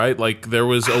this, right? Like there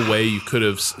was a way you could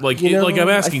have, I'm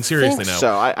asking seriously now.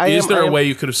 So. Is there a way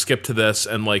you could have skipped to this?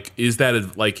 And is that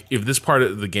if this part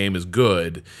of the game is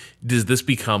good, does this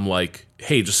become like,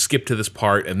 hey, just skip to this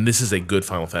part and this is a good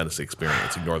Final Fantasy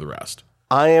experience, ignore the rest?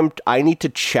 I need to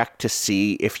check to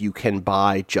see if you can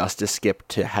buy just a skip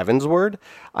to Heavensward.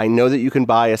 I know that you can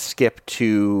buy a skip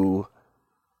to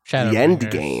the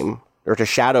end game. Or to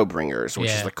Shadowbringers, which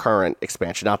is the current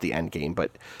expansion, not the end game, but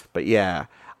yeah,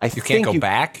 you can't go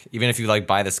back even if you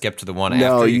buy the skip to the one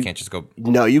after. You can't just go.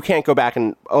 No, you can't go back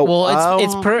and.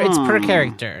 It's per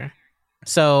character,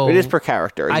 so it is per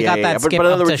character. I got that skip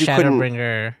up to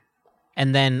Shadowbringer,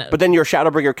 and then. But then your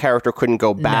Shadowbringer character couldn't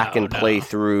go back and play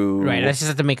through. Right, I just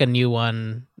have to make a new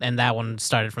one, and that one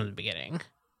started from the beginning.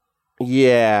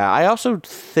 Yeah, I also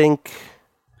think.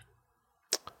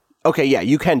 Okay, yeah,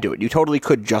 you can do it. You totally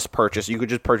could just purchase. You could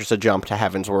just purchase a jump to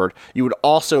Heavensward. You would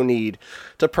also need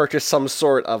to purchase some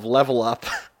sort of level up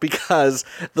because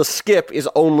the skip is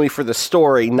only for the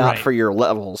story, not for your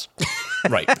levels.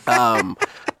 Right.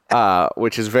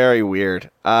 Which is very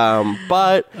weird.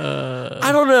 But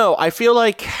I don't know. I feel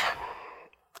like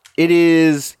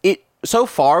it so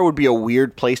far would be a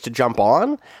weird place to jump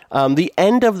on. The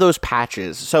end of those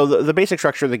patches. So the basic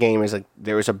structure of the game is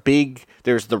there's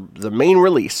the main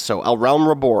release. So A Realm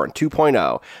Reborn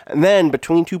 2.0, and then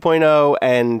between 2.0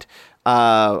 and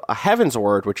a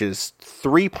Heavensward, which is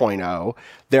 3.0,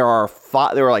 there are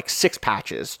 6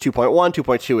 patches: 2.1,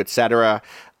 2.2, etc.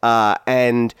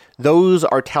 And those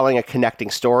are telling a connecting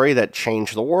story that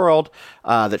changed the world,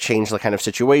 that changed the kind of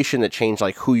situation, that changed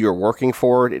who you're working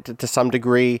for to some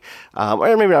degree,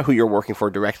 or maybe not who you're working for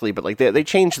directly, but they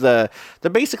changed the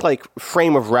basic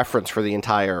frame of reference for the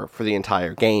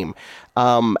entire game.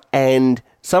 And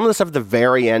some of the stuff at the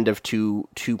very end of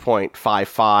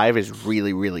 2.55 is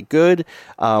really, really good,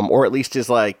 or at least is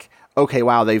okay,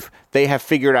 wow, they have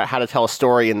figured out how to tell a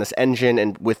story in this engine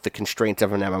and with the constraints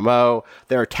of an MMO.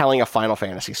 They're telling a Final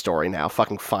Fantasy story now,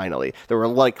 fucking finally. There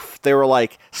were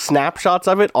snapshots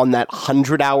of it on that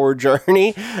 100-hour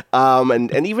journey,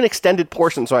 and even extended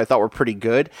portions, so I thought were pretty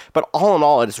good. But all in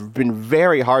all, it's been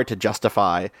very hard to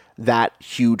justify that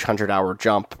huge 100-hour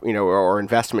jump, or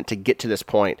investment to get to this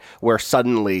point where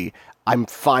suddenly I'm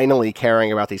finally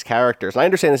caring about these characters. And I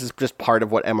understand this is just part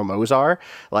of what MMOs are.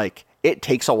 It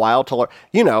takes a while to learn.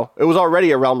 It was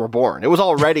already A Realm Reborn.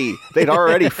 They'd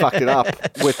already fucked it up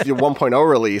with the 1.0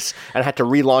 release and had to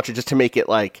relaunch it just to make it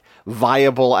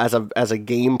viable as a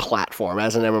game platform,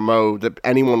 as an MMO that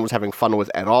anyone was having fun with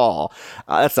at all.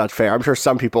 That's not fair. I'm sure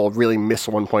some people really miss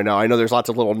 1.0. I know there's lots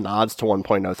of little nods to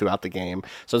 1.0 throughout the game,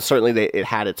 so certainly it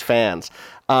had its fans.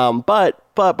 But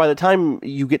by the time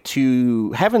you get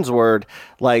to Heavensward,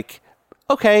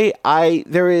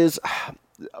 there is.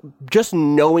 Just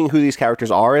knowing who these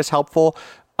characters are is helpful.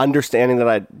 Understanding that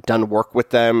I've done work with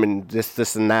them and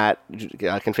this and that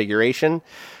configuration.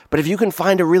 But if you can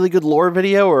find a really good lore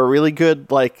video or a really good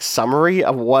summary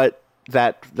of what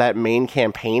that main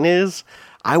campaign is,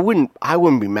 I wouldn't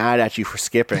be mad at you for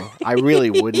skipping. I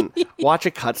really wouldn't. Watch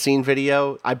a cutscene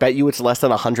video. I bet you it's less than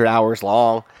 100 hours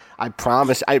long. I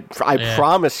promise. I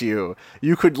promise you.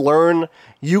 You could learn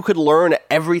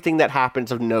everything that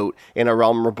happens of note in A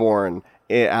Realm Reborn.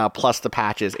 Plus the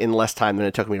patches in less time than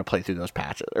it took me to play through those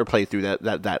patches or play through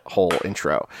that whole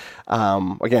intro.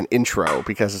 Again, intro,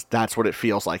 because that's what it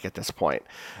feels like at this point.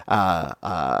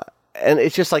 And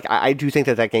it's just I do think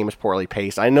that game is poorly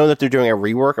paced. I know that they're doing a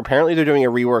rework. Apparently they're doing a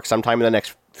rework sometime in the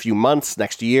next few months,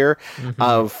 next year,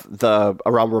 of the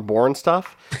A Realm Reborn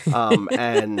stuff.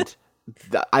 And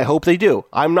I hope they do.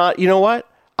 I'm not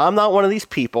one of these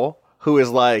people who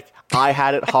is I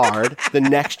had it hard. The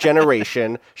next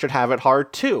generation should have it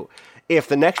hard too. If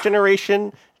the next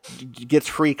generation gets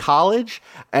free college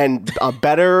and a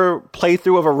better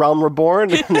playthrough of A Realm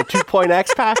Reborn and the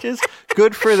 2.x patches,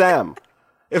 good for them.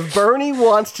 If Bernie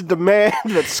wants to demand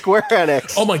that Square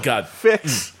Enix, oh my god,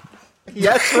 fix,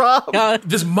 yes, Rob,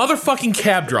 this motherfucking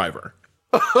cab driver.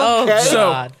 Okay.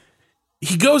 So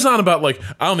he goes on about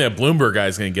I don't think a Bloomberg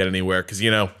guy's going to get anywhere because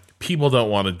people don't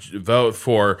want to vote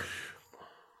for.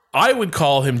 I would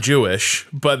call him Jewish,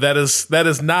 but that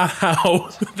is not how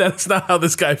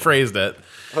this guy phrased it.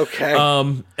 Okay.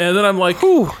 And then I'm like,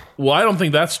 well, I don't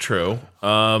think that's true.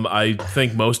 I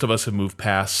think most of us have moved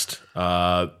past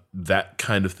that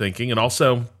kind of thinking. And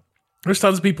also, there's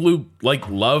tons of people who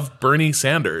love Bernie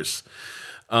Sanders.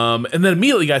 And then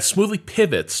immediately, guy smoothly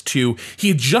pivots to, he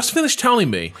had just finished telling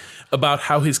me about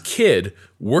how his kid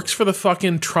works for the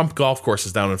fucking Trump golf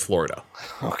courses down in Florida.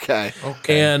 Okay.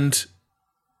 And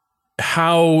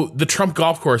how the Trump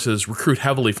golf courses recruit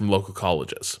heavily from local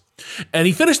colleges. And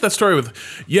he finished that story with,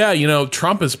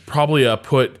 Trump has probably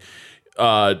put,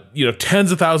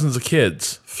 tens of thousands of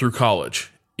kids through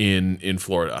college in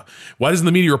Florida. Why doesn't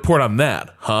the media report on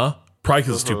that? Huh? Probably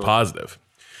because it's too positive.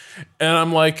 And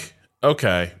I'm like,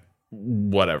 okay,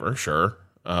 whatever, sure.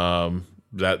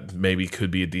 That maybe could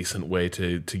be a decent way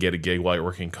to get a gig while you're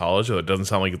working in college. Though it doesn't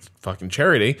sound like it's fucking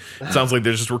charity. It sounds like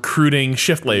they're just recruiting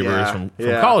shift laborers from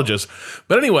colleges.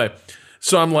 But anyway,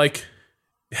 so I'm like,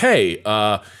 hey,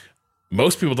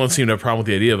 most people don't seem to have a problem with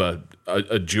the idea of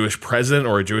a Jewish president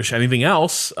or a Jewish anything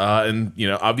else. And,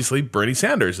 obviously Bernie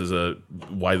Sanders is a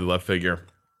widely loved figure.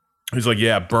 He's like,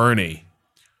 yeah, Bernie.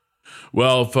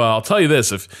 Well, I'll tell you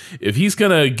this, if he's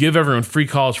going to give everyone free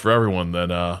college for everyone,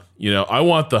 then, I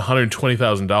want the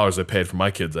 $120,000 I paid for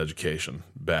my kid's education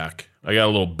back. I got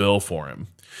a little bill for him.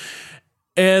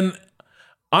 And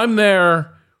I'm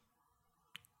there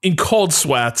in cold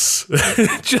sweats,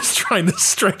 just trying to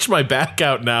stretch my back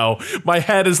out now. My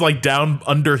head is down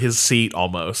under his seat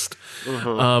almost.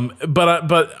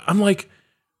 But I'm like,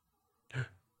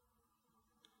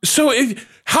 so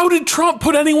how did Trump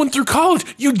put anyone through college?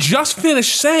 You just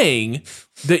finished saying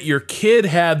that your kid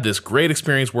had this great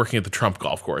experience working at the Trump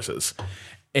golf courses.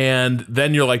 And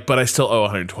then you're like, but I still owe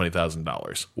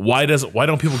 $120,000. Why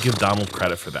don't people give Donald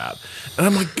credit for that? And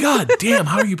I'm like, God damn,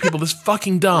 how are you people this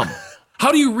fucking dumb?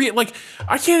 How do you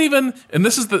I can't even, and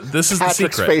this is the Patrick's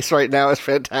secret. face right now is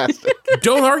fantastic.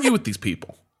 Don't argue with these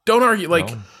people. Don't argue.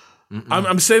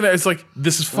 I'm saying that it's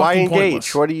this is fucking Why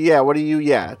engage? pointless. What do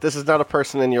you, this is not a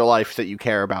person in your life that you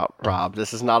care about, Rob.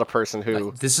 This is not a person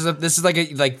who. This is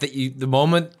the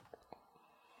moment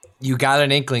you got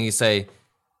an inkling, you say,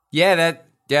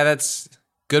 that's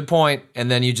good point,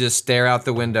 and then you just stare out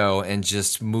the window and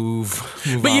just move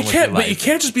But on you with can't. your But you life.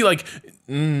 can't just be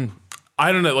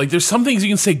I don't know. There's some things you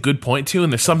can say good point to,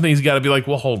 and there's some things you got to be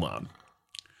well, hold on.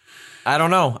 I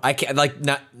don't know. I can't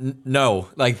no.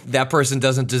 That person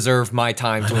doesn't deserve my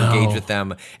time to engage with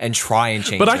them and try and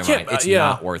change But their I can't- mind. It's yeah.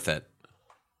 not worth it.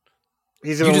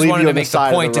 He's You going just leave wanted you to on the make the side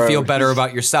of point to feel road. better He's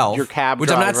about yourself. your cab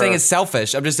which I'm not driver. saying is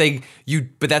selfish. I'm just saying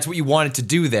but that's what you wanted to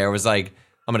do there was I'm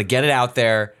going to get it out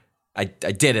there. I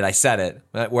did it. I said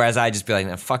it. Whereas I just be like,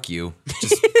 nah, fuck you.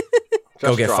 Just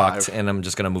go get drive. fucked. And I'm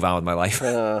just going to move on with my life.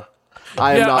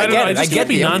 I am not. I don't know. I I just get can't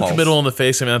be the impulse. non-committal in the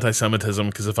face of anti-Semitism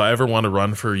because if I ever want to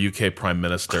run for UK Prime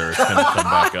Minister, it's going to come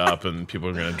back up and people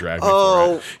are going to drag me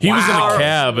for it. He was in a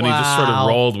cab and he just sort of Wow.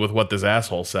 rolled with what this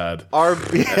asshole said.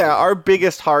 Our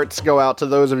biggest hearts go out to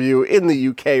those of you in the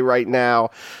UK right now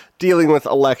dealing with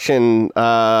election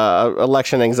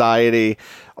anxiety.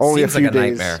 Only Seems a few like a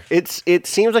days. nightmare. It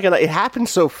seems like it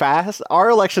happens so fast. Our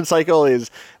election cycle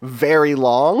is very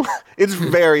long. It's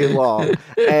very long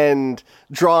and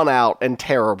drawn out and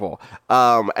terrible.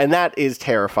 And that is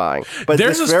terrifying. But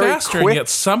Theirs this is very faster, and quick, yet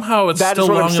somehow it's that is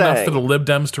still what I'm long enough saying. for the Lib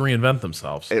Dems to reinvent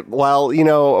themselves. Well,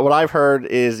 what I've heard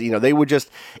is, they would just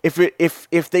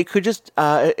if they could just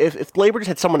if Labor just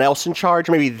had someone else in charge,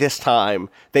 maybe this time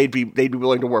they'd be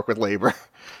willing to work with Labor,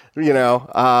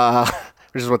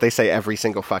 which is what they say every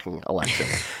single fucking election.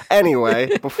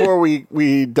 Anyway, before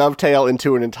we dovetail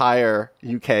into an entire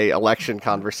UK election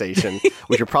conversation,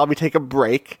 we should probably take a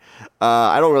break.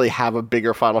 I don't really have a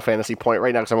bigger Final Fantasy point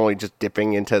right now because I'm only just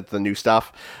dipping into the new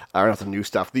stuff. Or not the new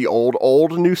stuff, the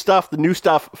old new stuff. The new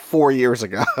stuff 4 years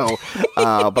ago.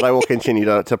 But I will continue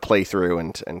to play through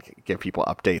and give people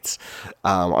updates.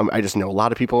 I just know a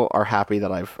lot of people are happy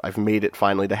that I've made it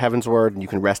finally to Heavensward, and you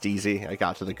can rest easy. I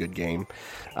got to the good game.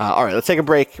 All right, let's take a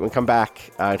break. When we come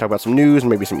back, talk about some news and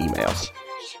maybe some emails.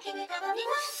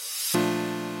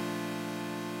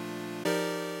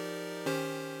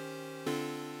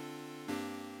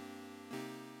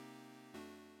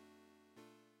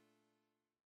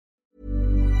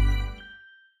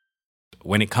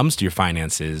 When it comes to your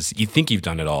finances, you think you've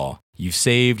done it all. You've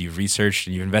saved, you've researched,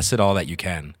 and you've invested all that you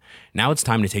can. Now it's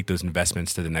time to take those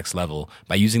investments to the next level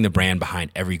by using the brand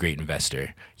behind every great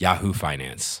investor, Yahoo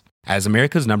Finance. As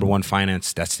America's #1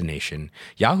 finance destination,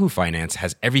 Yahoo Finance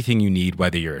has everything you need,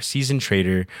 whether you're a seasoned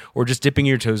trader or just dipping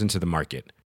your toes into the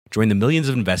market. Join the millions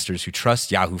of investors who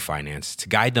trust Yahoo Finance to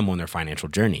guide them on their financial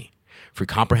journey. For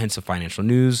comprehensive financial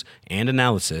news and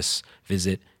analysis,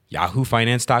 visit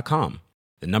yahoofinance.com.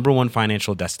 The #1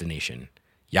 financial destination,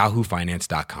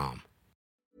 yahoofinance.com.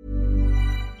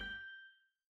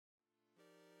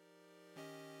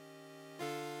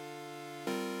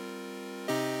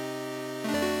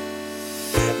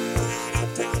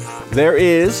 There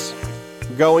is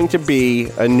going to be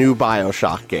a new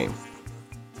BioShock game.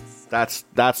 That's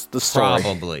the story.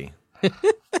 Probably.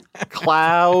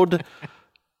 Cloud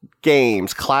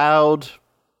Games. Cloud.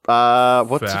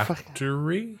 What's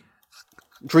Factory?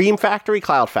 Dream Factory?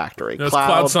 Cloud Factory. No, it's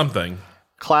Cloud something.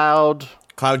 Cloud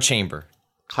Chamber.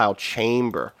 Cloud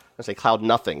Chamber. I say Cloud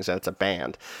Nothings. That's a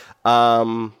band.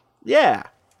 Yeah.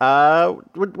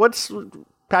 What's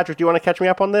Patrick? Do you want to catch me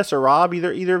up on this, or Rob?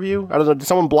 Either of you? I don't know. Did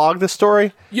someone blog this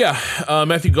story? Yeah,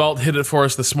 Matthew Galt hit it for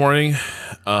us this morning.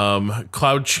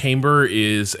 Cloud Chamber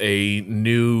is a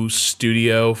new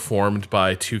studio formed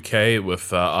by 2K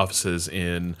with offices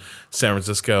in San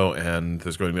Francisco, and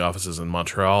there's going to be offices in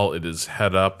Montreal. It is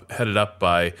headed up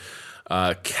by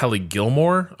Kelly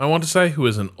Gilmore, I want to say, who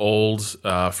is an old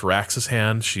Firaxis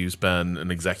hand. She's been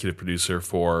an executive producer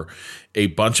for a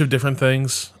bunch of different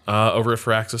things over at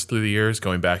Firaxis through the years,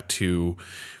 going back to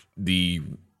the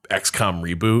XCOM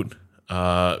reboot,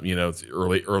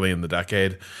 early in the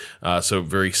decade. So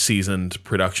very seasoned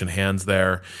production hands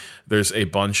there. There's a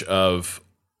bunch of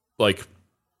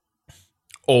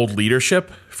old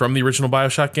leadership from the original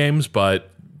BioShock games,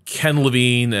 but Ken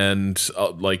Levine and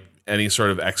any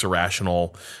sort of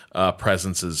ex-irrational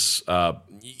presence is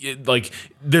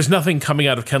there's nothing coming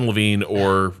out of Ken Levine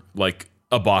or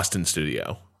a Boston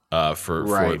studio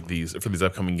for these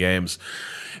upcoming games.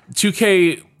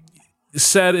 2K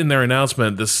said in their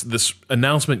announcement, this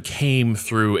announcement came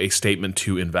through a statement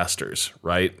to investors,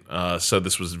 right? So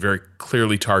this was very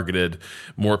clearly targeted,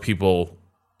 more people,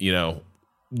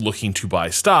 looking to buy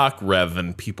stock rather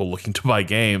than people looking to buy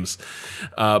games.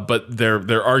 But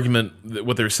their argument,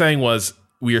 what they were saying was,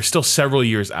 we are still several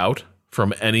years out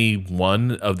from any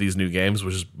one of these new games,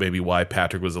 which is maybe why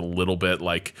Patrick was a little bit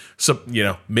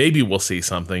maybe we'll see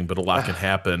something, but a lot can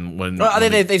happen when. Well,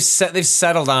 they've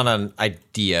settled on an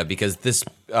idea, because this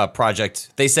project,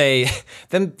 they say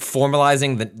them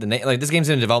formalizing the name. This game's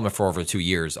been in development for over 2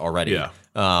 years already. Yeah.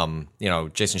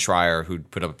 Jason Schreier, who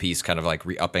put up a piece kind of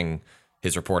re-upping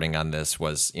his reporting on this,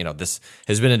 was, this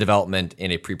has been in development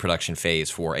in a pre-production phase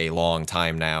for a long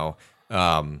time now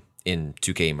in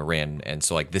 2K Marin. And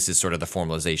so this is sort of the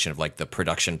formalization of the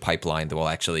production pipeline that will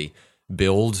actually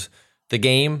build the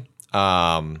game.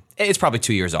 It's probably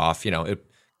 2 years off.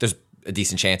 There's a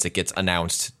decent chance it gets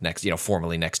announced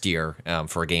formally next year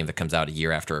for a game that comes out a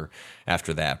year after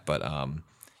that. But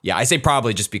yeah, I say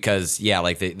probably just because, they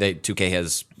 2K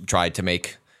has tried to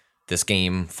make this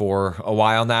game for a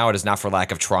while now. It is not for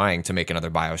lack of trying to make another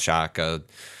BioShock. A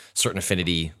certain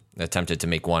Affinity attempted to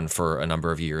make one for a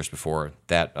number of years before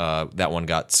that one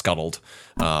got scuttled,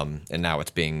 and now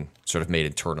it's being sort of made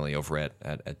internally over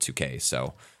at 2K.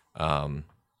 So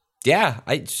yeah,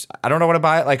 I don't know what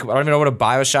I don't even know what a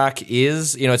BioShock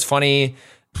is. It's funny.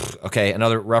 Okay,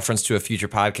 another reference to a future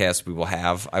podcast we will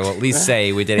have. I will at least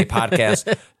say we did a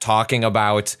podcast talking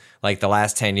about the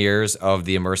last 10 years of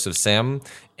the immersive sim,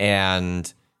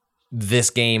 and this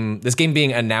game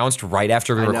being announced right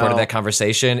after we recorded that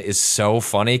conversation is so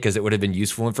funny, because it would have been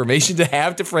useful information to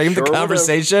have to frame the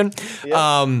conversation.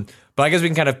 Yep. But I guess we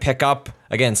can kind of pick up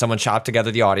again. Someone chopped together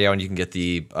the audio, and you can get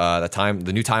the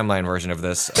new timeline version of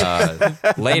this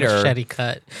later. Machete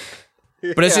cut.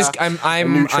 But it's just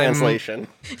I'm new translation.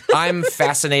 I'm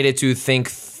fascinated to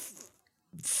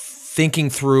thinking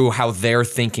through how they're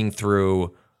thinking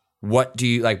through what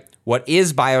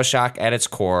is BioShock at its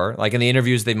core. In the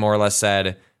interviews, they more or less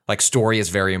said story is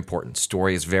very important.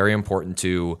 Story is very important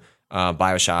to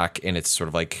BioShock, and it's sort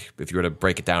of if you were to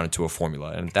break it down into a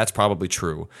formula, and that's probably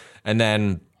true. And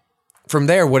then from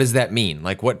there, what does that mean?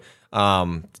 What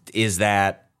is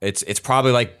that? It's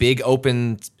probably big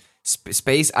open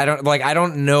space. I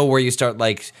don't know where you start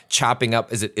chopping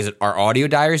up. Is it our audio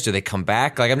diaries? Do they come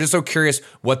back? I'm just so curious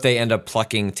what they end up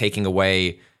plucking, taking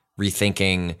away,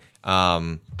 rethinking,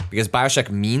 because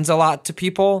BioShock means a lot to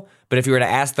people. But if you were to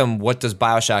ask them, what does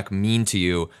BioShock mean to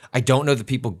you? I don't know that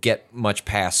people get much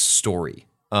past story.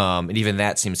 And even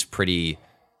that seems pretty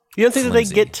You don't think flimsy. that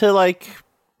they get to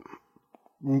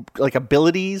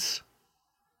abilities?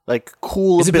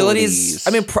 Cool abilities.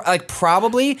 I mean,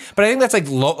 probably, but I think that's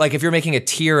low. If you're making a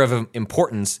tier of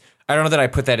importance, I don't know that I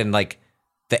put that in the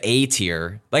A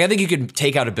tier. I think you could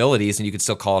take out abilities and you could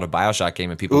still call it a BioShock game,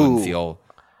 and people wouldn't feel.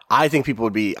 I think people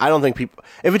would be. I don't think people.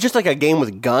 If it's just a game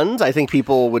with guns, I think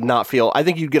people would not feel. I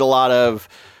think you'd get a lot of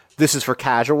this is for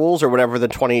casuals or whatever the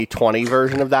 2020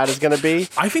 version of that is going to be.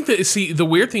 I think that, see, the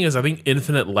weird thing is I think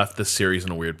Infinite left this series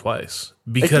in a weird place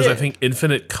because I think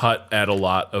Infinite cut at a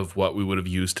lot of what we would have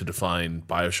used to define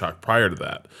BioShock prior to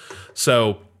that.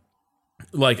 So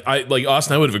like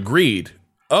Austin, I would have agreed,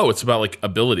 oh, it's about like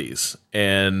abilities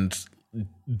and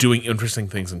doing interesting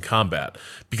things in combat,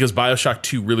 because BioShock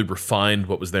 2 really refined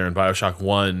what was there in BioShock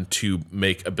 1 to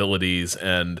make abilities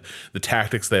and the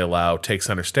tactics they allow take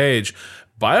center stage.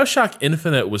 BioShock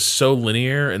Infinite was so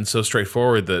linear and so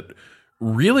straightforward that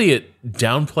really it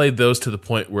downplayed those to the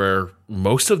point where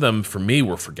most of them for me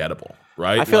were forgettable,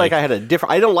 right? I feel like I had a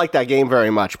different... I don't like that game very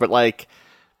much, but like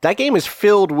that game is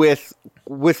filled with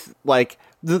like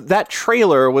that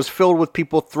trailer was filled with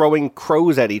people throwing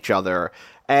crows at each other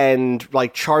and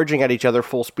like charging at each other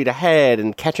full speed ahead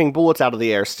and catching bullets out of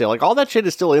the air still. Like all that shit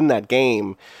is still in that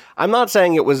game. I'm not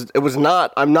saying it was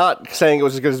not, I'm not saying it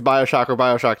was as good as BioShock or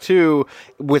BioShock 2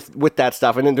 with that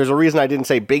stuff. And then there's a reason I didn't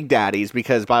say Big Daddies,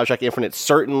 because BioShock Infinite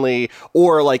certainly,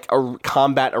 or like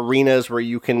combat arenas where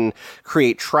you can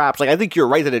create traps. Like I think you're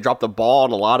right that it dropped the ball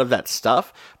on a lot of that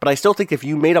stuff, but I still think if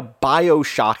you made a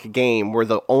BioShock game where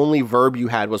the only verb you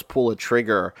had was pull a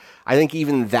trigger, I think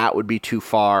even that would be too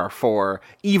far for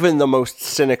even the most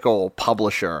cynical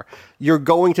publisher. You're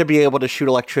going to be able to shoot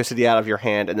electricity out of your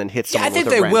hand and then hit someone I think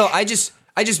with a they wrench. will. I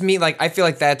just mean, like, I feel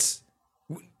like that's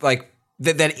like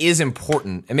that is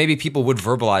important, and maybe people would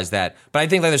verbalize that. But I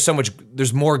think like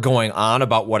there's more going on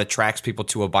about what attracts people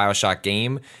to a BioShock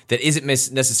game that isn't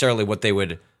necessarily what they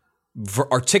would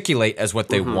articulate as what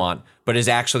they want, but is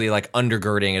actually like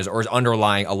undergirding or is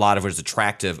underlying a lot of what is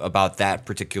attractive about that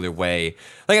particular way.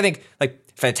 Like I think like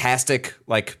fantastic,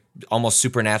 like almost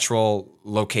supernatural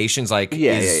locations, like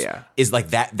is like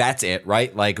that's it,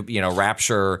 right? Like, you know,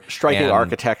 Rapture, striking and,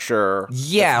 architecture,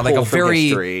 like a very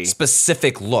history.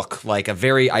 specific look, like a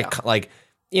very like,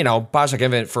 you know, BioShock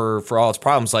Infinite for all its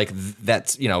problems, like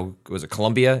that's, you know, was it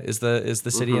Columbia is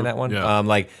the city in that one? Yeah.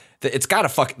 Like it's got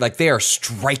to like they are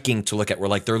striking to look at, where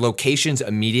like their locations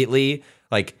immediately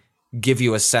like give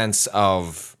you a sense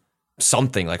of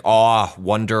something, like awe,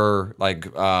 wonder, like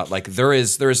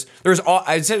there's awe,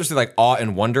 I'd say there's like awe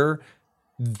and wonder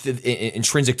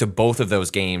intrinsic to both of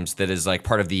those games. That is like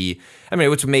part of the, I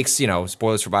mean, which makes, you know,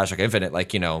 spoilers for BioShock Infinite,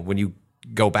 like, you know, when you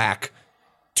go back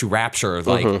to Rapture,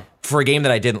 like for a game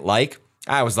that I didn't like,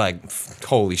 I was like,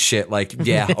 holy shit, like,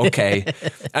 yeah, okay.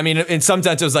 I mean, in some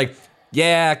sense it was like,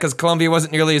 yeah, because Columbia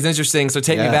wasn't nearly as interesting, so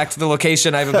take me back to the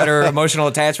location I have a better emotional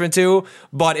attachment to.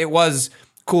 But it was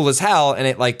cool as hell, and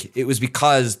it was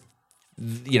because,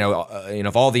 you know,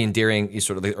 of all the endearing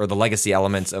sort of or the legacy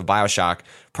elements of BioShock,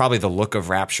 probably the look of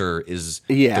Rapture is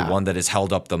the one that is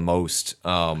held up the most.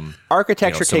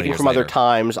 Architecture taken from other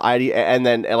times, and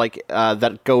then like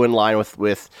that go in line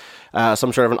with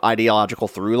some sort of an ideological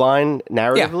through line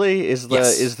narratively is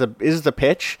the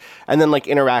pitch, and then like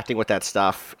interacting with that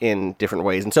stuff in different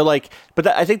ways. And so like, but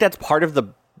I think that's part of the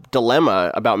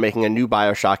dilemma about making a new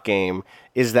BioShock game,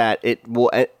 is that it will,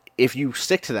 if you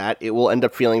stick to that, it will end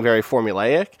up feeling very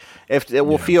formulaic. If it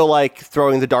will feel like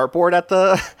throwing the dartboard at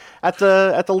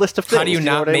the list of things. How do you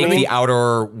not make the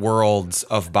outer worlds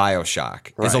of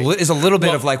BioShock? Right. Is a little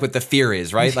bit of like what the fear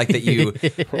is, right? Like that you,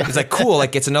 it's like cool,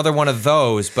 like it's another one of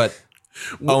those, but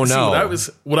oh no.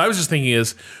 What I was just thinking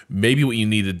is maybe what you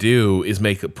need to do is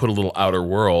put a little outer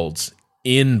worlds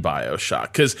in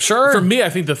BioShock, because for me, I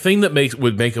think the thing that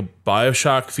would make a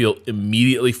BioShock feel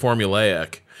immediately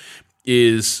formulaic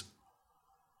is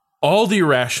all the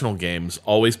Irrational games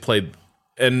always played,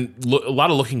 and a lot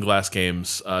of Looking Glass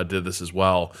games did this as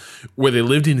well, where they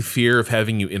lived in fear of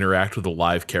having you interact with a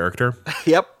live character.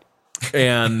 Yep.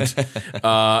 And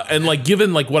like,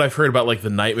 given like what I've heard about like the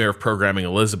nightmare of programming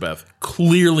Elizabeth,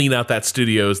 clearly not that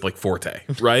studio's like forte,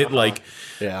 right? Like,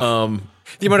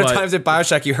 the amount of times at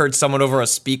BioShock you heard someone over a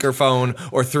speakerphone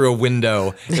or through a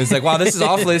window, and it's like, wow, this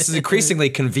is increasingly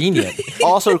convenient.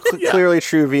 Also clearly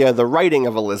true via the writing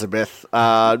of Elizabeth.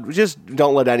 Just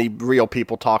don't let any real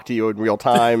people talk to you in real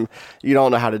time. You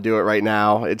don't know how to do it right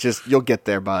now. It's just, you'll get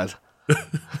there, bud.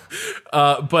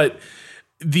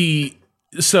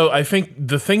 So I think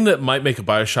the thing that might make a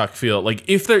BioShock feel like,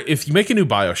 if you make a new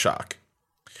BioShock,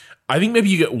 I think maybe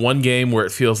you get one game where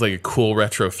it feels like a cool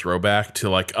retro throwback to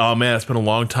like, oh man, it's been a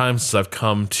long time since I've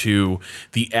come to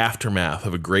the aftermath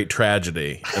of a great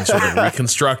tragedy and sort of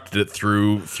reconstructed it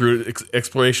through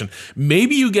exploration.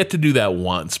 Maybe you get to do that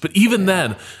once, but even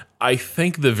then, I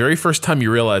think the very first time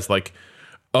you realize like,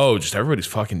 oh, just everybody's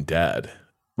fucking dead.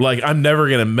 Like, I'm never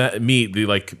gonna meet the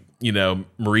like, you know,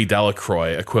 Marie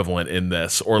Delacroix equivalent in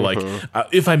this, or like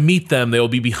if I meet them, they will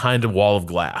be behind a wall of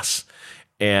glass.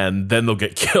 And then they'll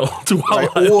get killed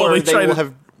or they will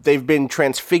have they've been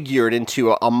transfigured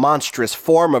into a monstrous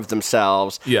form of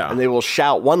themselves. Yeah. And they will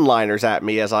shout one-liners at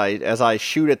me as I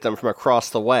shoot at them from across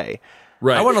the way.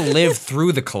 Right. I want to live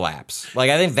through the collapse. Like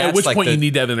I think that's At which like point you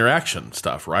need that interaction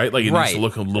stuff, right? Like it needs to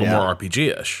look a little more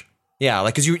RPG-ish. Yeah,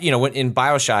 like because when in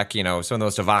BioShock, some of the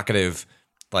most evocative,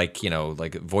 like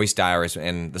voice diaries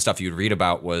and the stuff you'd read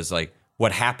about was like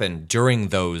what happened during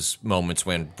those moments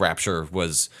when Rapture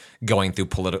was going through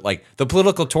the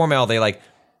political turmoil. They like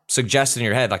suggested in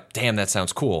your head, like, damn, that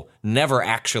sounds cool. Never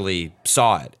actually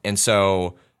saw it, and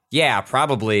so yeah,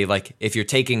 probably like if you're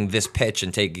taking this pitch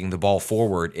and taking the ball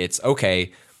forward, it's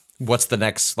okay. What's the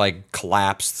next like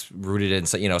collapse rooted in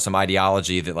some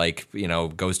ideology that like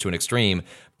goes to an extreme,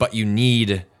 but you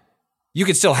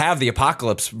could still have the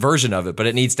apocalypse version of it, but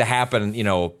it needs to happen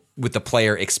with the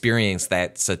player experience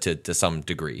that to some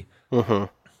degree. Mm-hmm.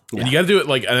 Yeah. And you got to do it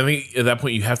like, and I think at that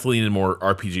point you have to lean in more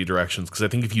RPG directions, because I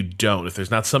think if you don't, if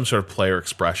there's not some sort of player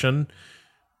expression,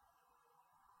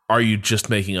 are you just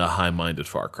making a high-minded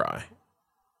Far Cry?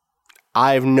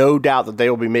 I have no doubt that they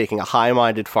will be making a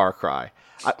high-minded Far Cry.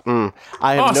 I have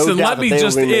Austin, no doubt let me that they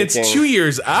just, will be it's making... 2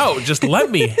 years out. Just let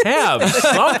me have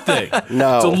something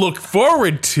No. to look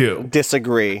forward to.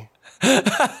 Disagree.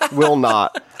 Will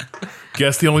not.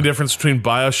 Guess the only difference between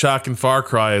BioShock and Far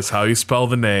Cry is how you spell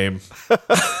the name.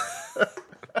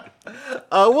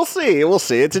 We'll see. We'll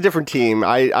see. It's a different team.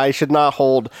 I should not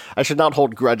hold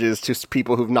grudges to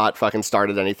people who've not fucking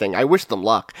started anything. I wish them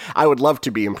luck. I would love to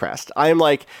be impressed. I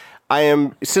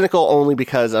am cynical only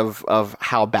because of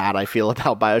how bad I feel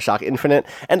about BioShock Infinite,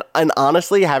 and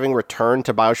honestly, having returned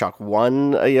to BioShock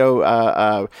 1,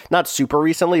 not super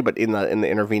recently, but in the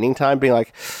intervening time, being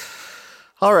like,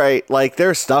 all right, like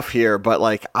there's stuff here, but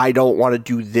like I don't want to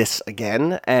do this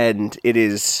again, and it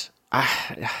is.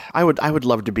 I would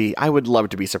love to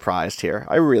be surprised here.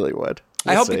 I really would.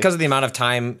 I hope because of the amount of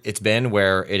time it's been,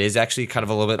 where it is actually kind of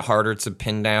a little bit harder to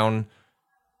pin down.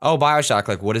 Oh, BioShock,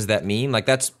 like, what does that mean? Like,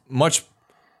 it's a much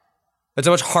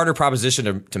harder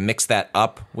proposition to mix that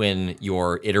up when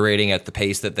you're iterating at the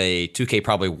pace that 2K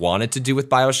probably wanted to do with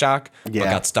BioShock, but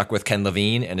got stuck with Ken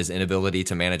Levine and his inability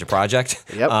to manage a project.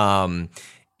 Yep.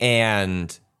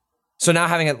 And so now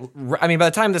having it, I mean, by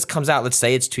the time this comes out, let's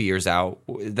say it's 2 years out,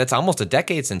 that's almost a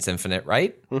decade since Infinite,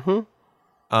 right?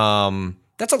 Mm-hmm.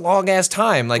 That's a long-ass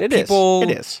time. Like, It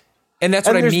is. And that's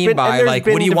what I mean by, like,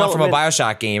 what do you want from a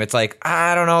BioShock game? It's like,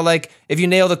 I don't know, like, if you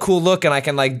nail the cool look and I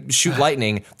can, like, shoot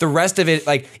lightning, the rest of it,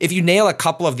 like, if you nail a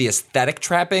couple of the aesthetic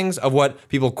trappings of what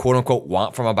people, quote-unquote,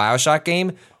 want from a BioShock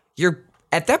game,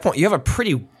 at that point, you have a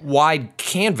pretty wide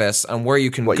canvas on where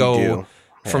you can go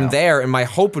from there. And my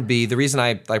hope would be, the reason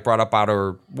I brought up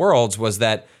Outer Worlds was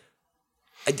that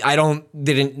that game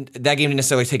didn't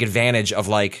necessarily take advantage of,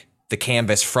 like, the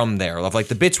canvas from there, of like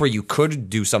the bits where you could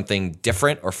do something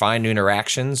different or find new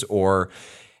interactions, or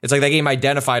it's like that game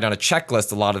identified on a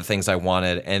checklist a lot of the things I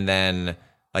wanted and then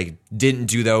like didn't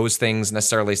do those things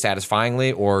necessarily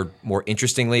satisfyingly or more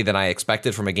interestingly than I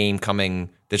expected from a game coming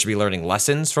that should be learning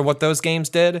lessons from what those games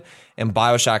did. And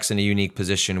BioShock's in a unique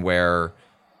position where,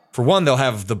 for one, they'll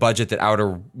have the budget that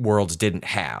Outer Worlds didn't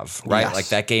have, right? Yes. Like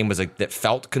that game was that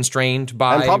felt constrained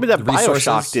by and probably that resources.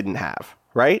 BioShock didn't have,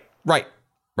 right? Right.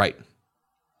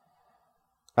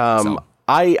 A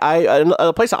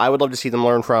place that I would love to see them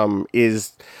learn from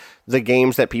is the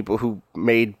games that people who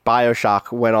made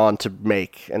BioShock went on to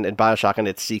make, and BioShock and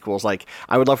its sequels. Like,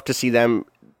 I would love to see them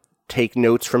take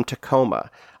notes from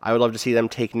Tacoma. I would love to see them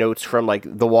take notes from like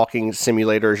the walking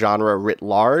simulator genre writ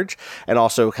large, and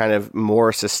also kind of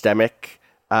more systemic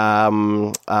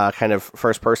kind of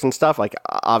first person stuff. Like,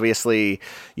 obviously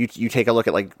you take a look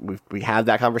at, like, we had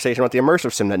that conversation about the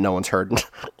immersive sim that no one's heard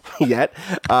yet.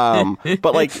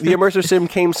 But like the immersive sim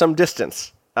came some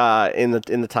distance in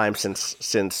the time since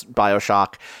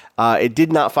BioShock. It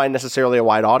did not find necessarily a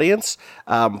wide audience,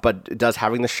 but does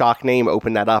having the Shock name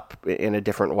open that up in a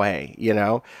different way,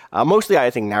 Mostly I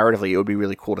think narratively it would be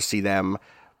really cool to see them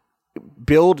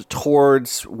build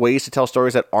towards ways to tell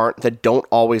stories that don't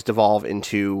always devolve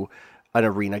into an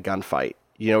arena gunfight.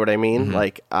 You know what I mean? Mm-hmm.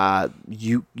 Like,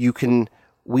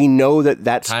 we know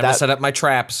that's time to set up my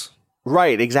traps.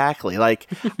 Right, exactly. Like,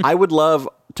 I would love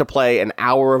to play an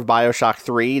hour of BioShock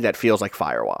 3 that feels like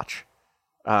Firewatch.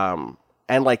 And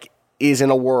like is in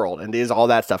a world and is all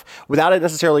that stuff without it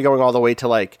necessarily going all the way to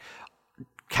like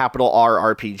capital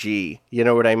R RPG, you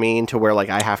know what I mean? To where like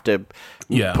I have to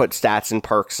put stats and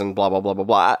perks and blah blah blah blah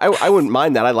blah. I wouldn't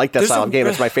mind that. I like that style of game.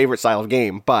 It's my favorite style of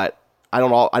game, but I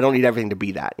don't need everything to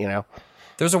be that,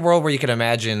 There's a world where you can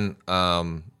imagine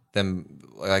them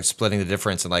like splitting the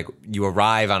difference, and like you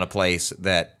arrive on a place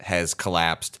that has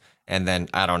collapsed and then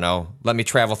I don't know, let me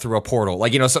travel through a portal,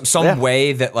 like, you know, some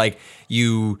way that like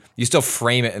you still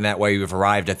frame it in that way you've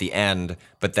arrived at the end,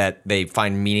 but that they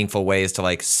find meaningful ways to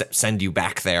like send you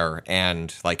back there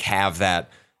and like have that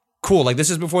cool, like this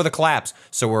is before the collapse,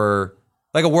 so we're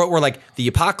like a world where like the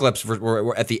apocalypse,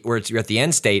 we're at the you're at the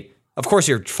end state. Of course,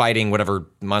 you're fighting whatever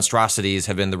monstrosities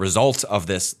have been the result of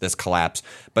this collapse,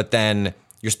 but then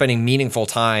you're spending meaningful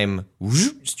time.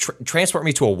 Transport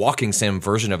me to a walking sim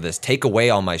version of this. Take away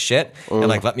all my shit and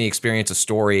like let me experience a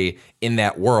story in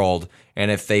that world.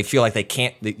 And if they feel like they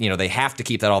can't, you know, they have to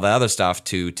keep that all that other stuff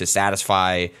to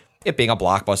satisfy it being a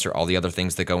blockbuster, all the other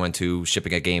things that go into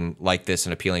shipping a game like this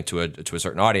and appealing to a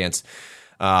certain audience.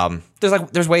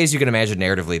 There's ways you can imagine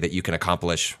narratively that you can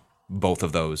accomplish both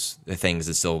of those things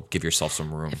and still give yourself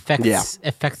some room.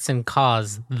 Effects and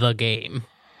cause the game.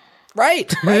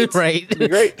 Right. Right. That'd be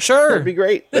great. Sure. That'd be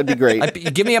great.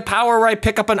 Give me a power where I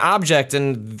pick up an object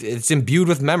and it's imbued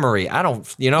with memory. I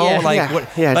don't, you know, when I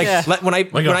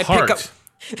pick up.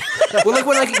 Well,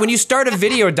 like when you start a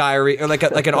video diary or like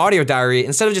an audio diary,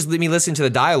 instead of just me listening to the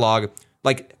dialogue,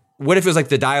 like what if it was like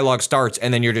the dialogue starts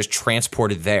and then you're just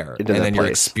transported there and then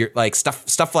you're like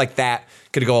stuff like that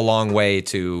could go a long way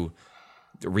to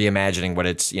reimagining what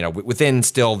it's, you know, within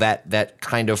still that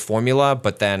kind of formula,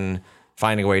 but then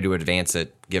finding a way to advance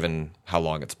it given how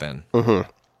long it's been. Mm-hmm.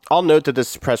 I'll note that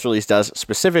this press release does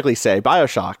specifically say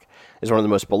BioShock is one of the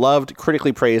most beloved,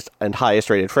 critically praised, and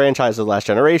highest rated franchises of the last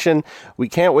generation. We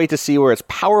can't wait to see where its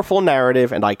powerful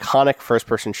narrative and iconic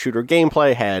first-person shooter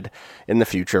gameplay head in the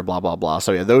future, blah, blah, blah.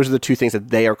 So yeah, those are the two things that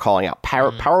they are calling out.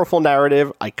 Powerful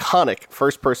narrative, iconic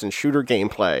first-person shooter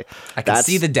gameplay. I can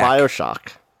see the deck.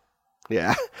 BioShock.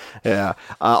 Yeah.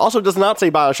 Also, it does not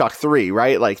say BioShock 3,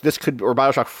 right? Like this could, or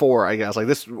BioShock 4, I guess. Like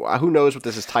this, who knows what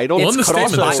this is titled? Well, in the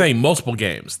statement, they're saying multiple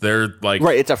games. They're like,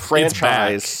 right, it's a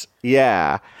franchise.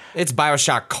 Yeah. It's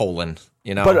BioShock :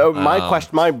 you know.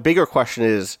 But my bigger question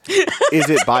is it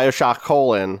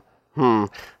BioShock :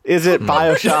 Is it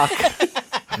BioShock?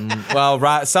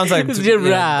 Well, sounds like Rob's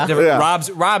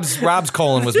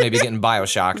colon was maybe getting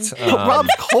BioShocked. Rob's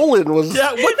colon was.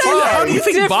 Yeah, how do you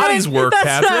think bodies work, That's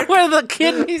Patrick? not where the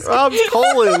kidneys. Rob's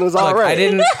colon was all right.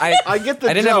 I get the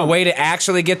I didn't have a way to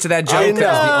actually get to that joke. It was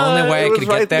the only way I could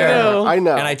get there. I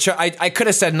know. And I could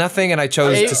have said nothing, and I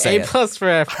chose to say it. A+ for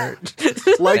effort.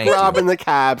 Like Thank Rob in the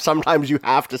cab, sometimes you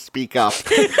have to speak up.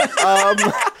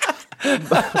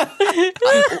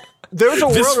 There's a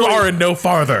This world far and no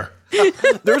farther.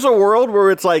 There's a world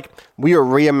where it's like we are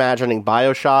reimagining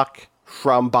BioShock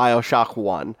from BioShock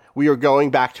 1. We are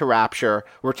going back to Rapture.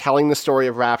 We're telling the story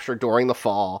of Rapture during the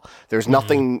fall. There's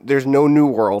nothing. There's no new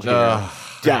world here.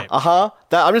 Yeah. I'm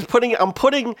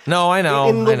putting. No, I know.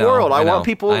 In the world, I want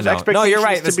people's expectations no, you're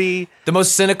right. to be the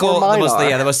most cynical.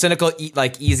 The most cynical.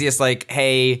 Like easiest. Like,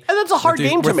 hey. And that's a hard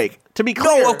game to make. To be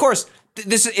clear. No, of course.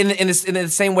 This in the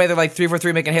same way they're like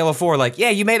 343 making Halo 4. Like, yeah,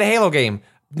 you made a Halo game.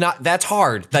 That's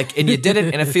hard. Like, and you did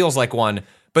it, and it feels like one.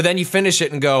 But then you finish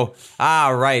it and go,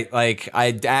 right. Like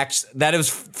that was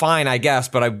fine, I guess.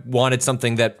 But I wanted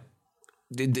something that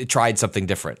tried something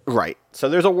different. Right. So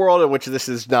there's a world in which this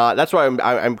is not. That's why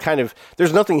I'm kind of.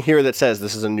 There's nothing here that says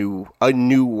this is a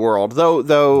new world.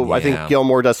 Though yeah. I think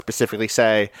Gilmore does specifically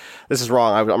say this is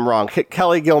wrong. I'm wrong.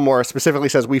 Kelly Gilmore specifically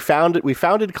says we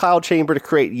founded Cloud Chamber to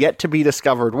create yet to be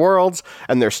discovered worlds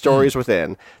and their stories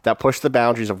within that push the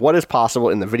boundaries of what is possible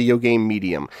in the video game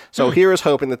medium. So here is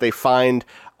hoping that they find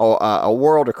a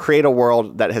world or create a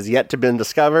world that has yet to been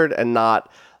discovered and not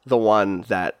the one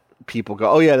that people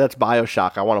go, oh yeah, that's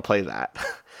BioShock. I want to play that.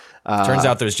 Turns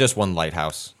out there's just one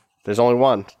lighthouse. There's only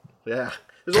one. Yeah.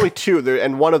 There's only two,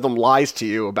 and one of them lies to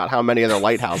you about how many other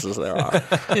lighthouses there are.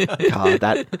 God,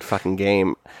 that fucking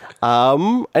game.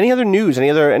 Any other news?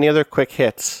 Any other quick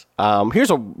hits?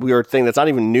 Here's a weird thing that's not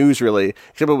even news really,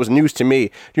 except it was news to me.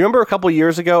 Do you remember a couple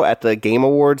years ago at the Game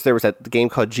Awards, there was that game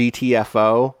called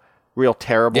GTFO? Real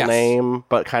terrible name,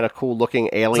 but kind of cool looking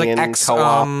alien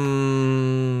co-op.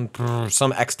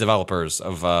 Some ex-developers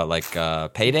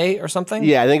of Payday or something.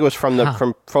 Yeah, I think it was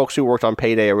from folks who worked on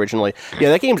Payday originally.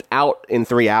 Yeah, that game's out in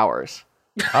 3 hours.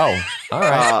 Oh, all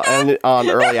right. And on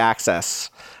early access.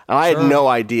 And I had no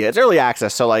idea. It's early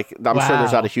access, so like I'm sure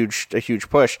there's not a huge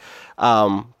push.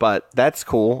 But that's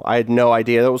cool. I had no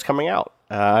idea that was coming out.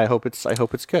 I hope it's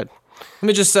good. Let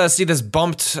me just see this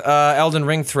bumped Elden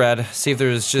Ring thread. See if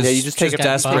there's just you just take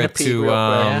desperate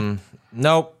to.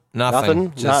 Nope,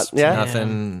 nothing.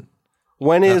 Nothing.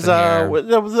 When is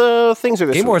the things are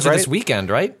this Game Awards week, are this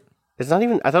weekend, right? It's not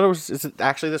even. I thought it was. Is it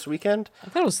actually this weekend? I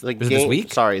thought it was the game. This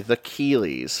week? Sorry, the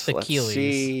Keeleys. The Keeleys.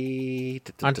 See.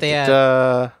 Aren't they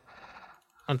at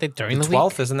Aren't they during the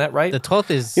 12th, week? isn't that right? The 12th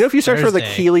is. You know, if you search for the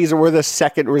Thursday. Keeleys, we're the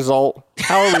second result.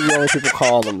 How are we the only people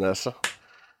calling them this? I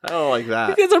don't like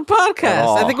that. It's our podcast.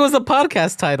 all. I think it was a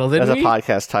podcast title, didn't That's a we?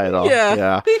 podcast title.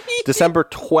 Yeah. December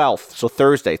 12th, so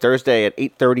Thursday at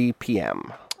 8:30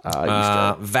 p.m.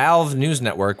 Eastern. Valve News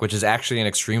Network, which is actually an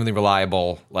extremely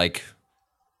reliable, like,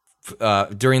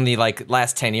 during the like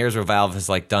last 10 years where Valve has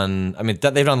like done, I mean,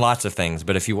 they've done lots of things,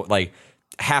 but if you like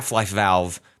Half-Life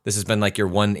Valve, this has been like your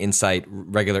one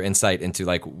regular insight into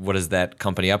like what is that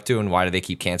company up to and why do they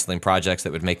keep canceling projects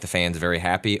that would make the fans very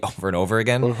happy over and over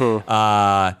again.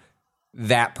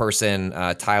 That person,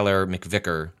 Tyler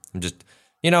McVicker, just,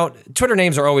 you know, Twitter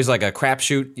names are always like a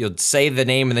crapshoot. You'll say the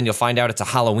name and then you'll find out it's a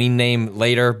Halloween name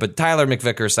later, but Tyler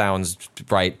McVicker sounds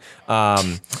right.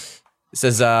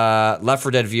 Says Left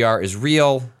 4 Dead VR is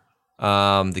real.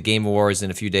 The Game Awards in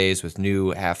a few days with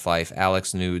new Half-Life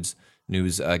Alex news.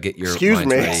 Get your Excuse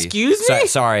minds me. ready. Excuse me?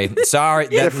 Sorry.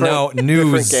 Different-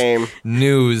 News. different game.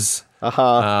 News.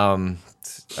 The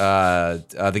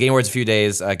Game Awards in a few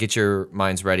days. Get your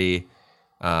minds ready.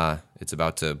 It's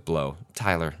about to blow.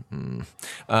 Tyler.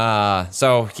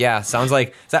 So yeah, sounds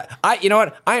like that. You know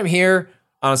what? I am here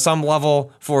on some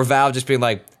level for Valve just being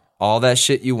like, all that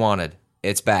shit you wanted,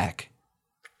 it's back.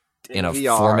 In a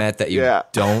VR. format that you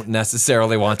don't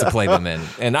necessarily want to play them in,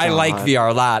 and I like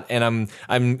VR a lot, and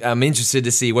I'm interested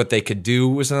to see what they could do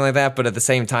with something like that. But at the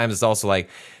same time, it's also like,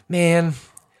 man,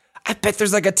 I bet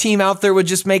there's like a team out there would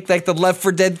just make like the Left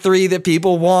 4 Dead 3 that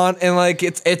people want, and like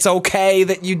it's okay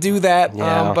that you do that.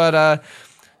 Yeah. But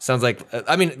sounds like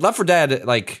I mean, Left 4 Dead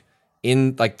like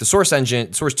in like the Source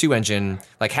 2 engine,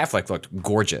 like Half-Life looked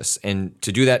gorgeous, and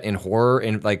to do that in horror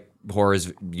and like. Horror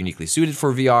is uniquely suited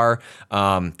for VR.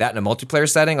 That in a multiplayer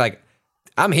setting, like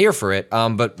I'm here for it.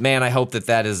 But man, I hope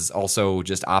that is also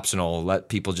just optional. Let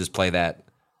people just play that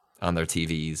on their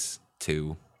TVs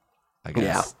too. I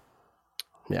guess.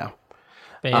 Yeah.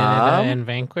 Bayonetta and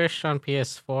Vanquish on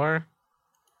PS4.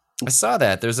 I saw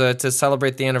that. There's to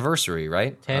celebrate the anniversary,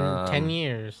 right? 10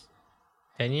 years.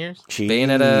 10 years? Jeez.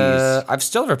 Bayonetta. I've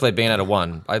still never played Bayonetta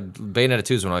 1. Bayonetta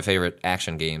 2 is one of my favorite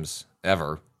action games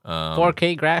ever.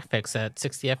 4K graphics at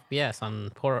 60 FPS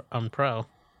on Pro.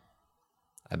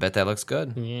 I bet that looks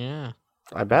good. Yeah.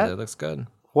 I bet. That looks good.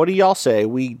 What do y'all say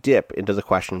we dip into the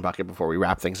question bucket before we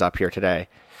wrap things up here today?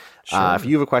 If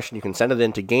you have a question, you can send it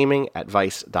in to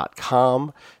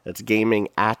gaming@vice.com. That's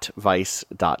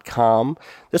gaming@vice.com.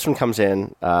 This one comes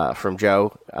in from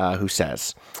Joe, who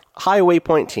says, Hi,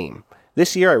 Waypoint team.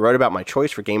 This year I wrote about my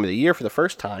choice for Game of the Year for the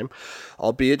first time,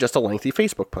 albeit just a lengthy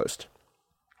Facebook post.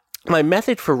 My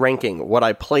method for ranking what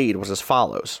I played was as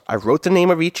follows. I wrote the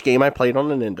name of each game I played on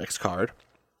an index card,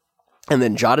 and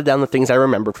then jotted down the things I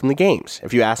remembered from the games.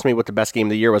 If you asked me what the best game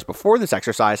of the year was before this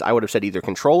exercise, I would have said either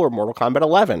Control or Mortal Kombat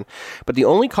 11, but the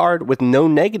only card with no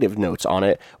negative notes on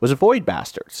it was Void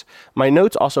Bastards. My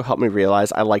notes also helped me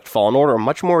realize I liked Fallen Order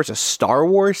much more as a Star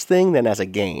Wars thing than as a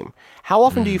game. How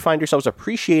often do you find yourselves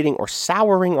appreciating or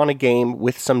souring on a game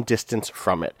with some distance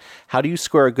from it? How do you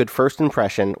square a good first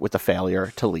impression with a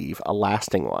failure to leave a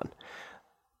lasting one?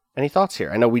 Any thoughts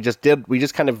here? I know we just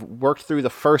kind of worked through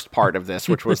the first part of this,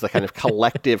 which was the kind of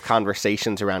collective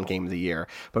conversations around Game of the Year,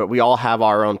 but we all have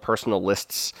our own personal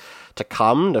lists to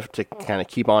come to kind of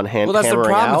keep on hammering out. Well, that's the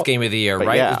problem with Game of the Year, But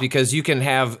right? yeah. Is because you can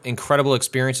have incredible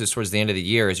experiences towards the end of the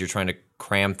year as you're trying to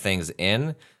cram things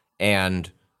in, and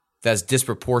that's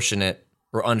disproportionate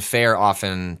or unfair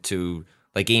often to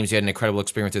like games you had an incredible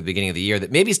experience at the beginning of the year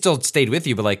that maybe still stayed with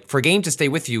you, but like for a game to stay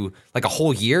with you like a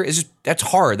whole year is just that's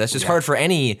hard. That's just hard for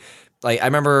any. Like I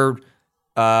remember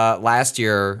last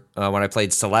year when I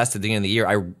played Celeste at the beginning of the year,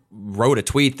 I wrote a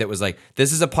tweet that was like,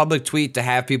 "This is a public tweet to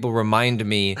have people remind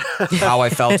me how I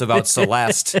felt about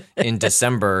Celeste in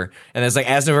December." And it's like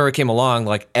as November came along,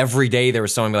 like every day there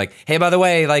was someone be like, "Hey, by the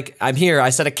way, like I'm here. I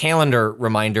set a calendar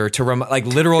reminder to like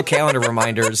literal calendar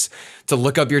reminders to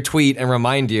look up your tweet and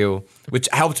remind you," which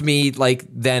helped me like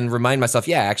then remind myself,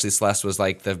 yeah, actually Celeste was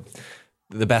like the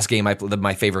best game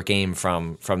my favorite game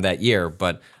from that year.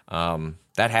 But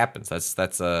that happens.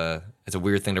 It's a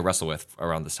weird thing to wrestle with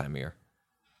around this time of year.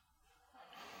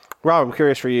 Rob, I'm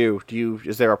curious for you.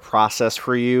 Is there a process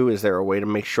for you? Is there a way to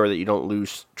make sure that you don't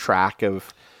lose track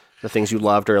of the things you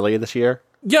loved earlier this year?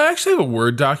 Yeah, I actually have a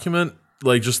Word document,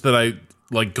 like just that I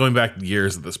like going back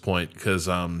years at this point because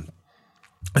I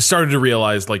started to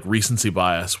realize like recency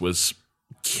bias was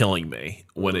killing me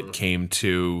when it came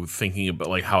to thinking about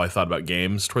like how I thought about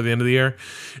games toward the end of the year.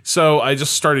 So I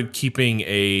just started keeping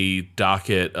a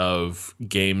docket of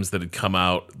games that had come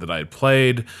out that I had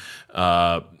played,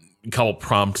 couple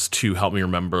prompts to help me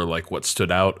remember like what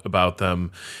stood out about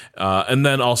them, and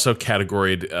then also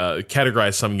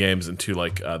categorize some games into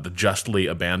like the justly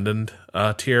abandoned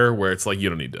tier, where it's like you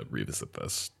don't need to revisit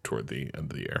this toward the end of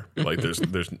the year. Like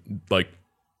there's like,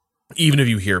 even if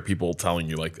you hear people telling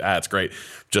you like, it's great,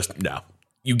 just no.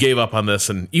 You gave up on this,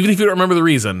 and even if you don't remember the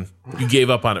reason, you gave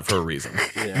up on it for a reason.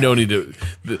 No need to.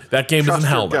 That game is in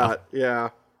hell now. Yeah.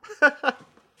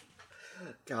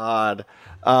 God.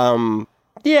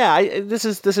 This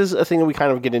is a thing that we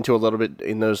kind of get into a little bit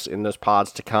in those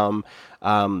pods to come.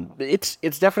 It's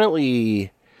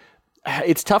definitely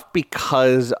it's tough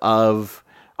because of.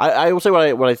 I will say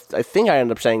what I think I end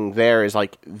up saying there is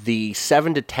like the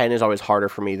 7 to 10 is always harder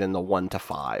for me than the 1 to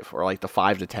 5 or like the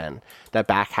 5 to 10. That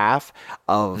back half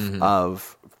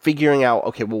of figuring out,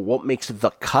 okay, well, what makes the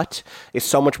cut is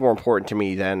so much more important to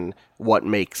me than what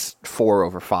makes 4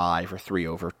 over 5 or 3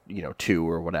 over 2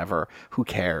 or whatever. Who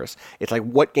cares? It's like,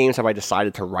 what games have I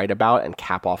decided to write about and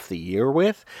cap off the year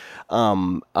with?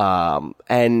 And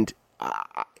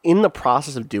in the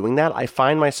process of doing that, I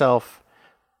find myself.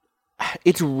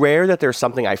 It's rare that there's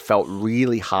something I felt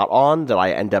really hot on that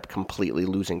I end up completely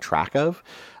losing track of.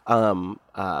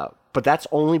 But that's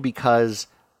only because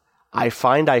I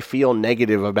find I feel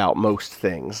negative about most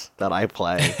things that I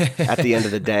play at the end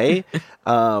of the day.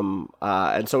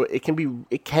 And so it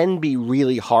can be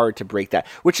really hard to break that,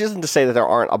 which isn't to say that there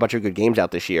aren't a bunch of good games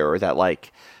out this year or that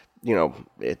like,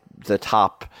 the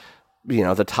top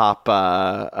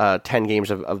 10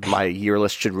 games of my year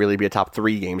list should really be a top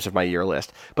 3 games of my year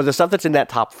list. But the stuff that's in that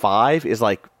top 5 is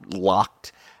like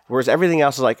locked. Whereas everything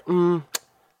else is like,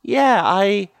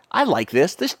 I like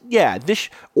this. This,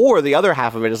 or the other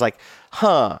half of it is like,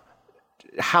 how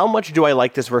much do I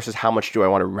like this versus how much do I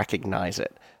want to recognize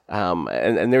it?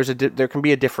 And there can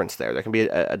be a difference there. There can be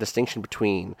a distinction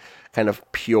between kind of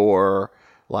pure,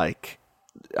 like,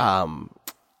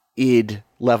 id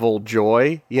level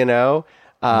joy,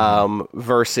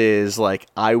 versus like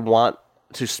I want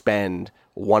to spend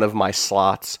one of my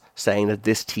slots saying that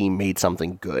this team made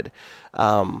something good,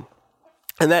 and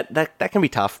that can be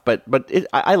tough. But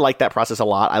I like that process a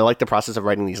lot. I like the process of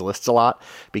writing these lists a lot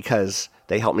because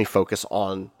they help me focus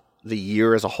on the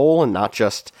year as a whole and not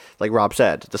just, like Rob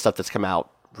said, the stuff that's come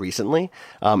out recently,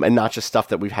 and not just stuff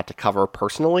that we've had to cover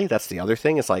personally. That's the other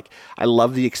thing. It's like I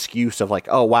love the excuse of like,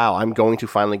 oh wow, I'm going to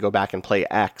finally go back and play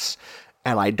X,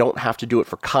 and I don't have to do it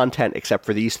for content except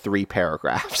for these 3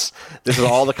 paragraphs. This is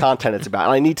all the content it's about,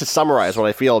 and I need to summarize what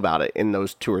I feel about it in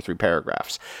those 2 or 3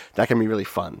 paragraphs. That can be really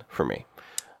fun for me.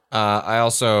 I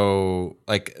also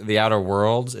like The Outer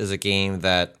Worlds is a game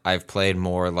that I've played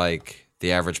more like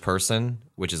the average person,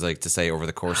 which is like to say over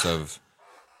the course of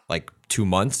like 2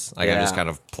 months. Like I just kind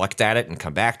of plucked at it and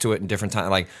come back to it in different time.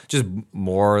 Like just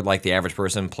more like the average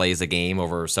person plays a game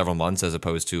over several months as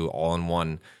opposed to all in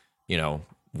one,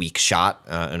 week shot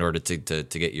in order to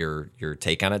get your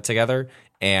take on it together.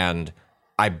 And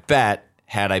I bet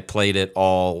had I played it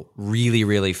all really,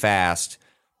 really fast,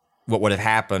 what would have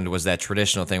happened was that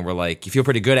traditional thing where like you feel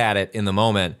pretty good at it in the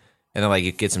moment, and then like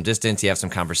you get some distance, you have some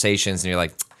conversations, and you're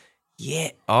like,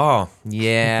 yeah, oh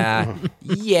yeah,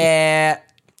 yeah.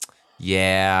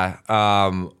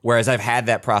 Whereas I've had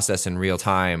that process in real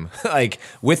time, like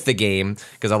with the game,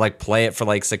 because I like play it for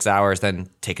like 6 hours, then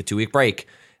take a 2-week break,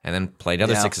 and then play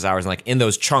another 6 hours, and like in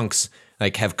those chunks,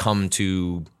 like have come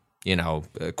to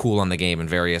cool on the game in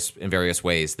various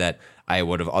ways that I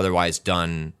would have otherwise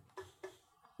done,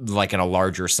 like in a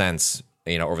larger sense,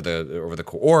 over the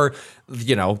or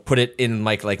put it in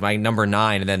like my number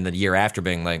 9, and then the year after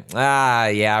being like,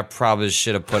 I probably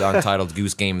should have put Untitled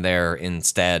Goose Game there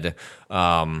instead.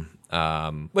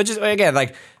 Which is again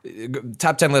like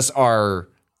top 10 lists are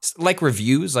like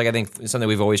reviews. Like I think something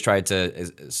we've always tried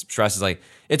to stress is like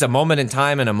it's a moment in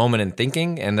time and a moment in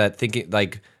thinking, and that thinking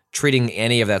like treating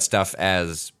any of that stuff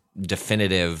as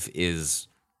definitive is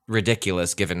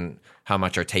ridiculous given how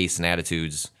much our tastes and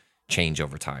attitudes change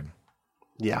over time.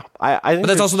 Yeah, I think but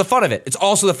that's also the fun of it. It's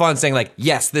also the fun saying like,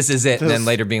 yes, this is it, and then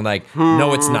later being like,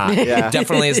 no, it's not. Yeah. It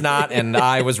definitely is not, and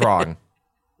I was wrong.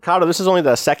 Kato, this is only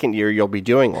the second year you'll be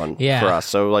doing one for us.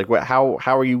 So like, how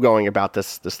are you going about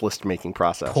this list making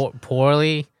process?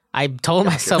 Poorly. I told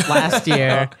myself last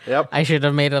year I should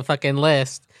have made a fucking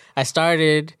list. I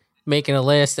started making a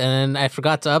list, and then I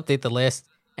forgot to update the list.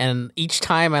 And each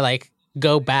time I like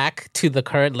go back to the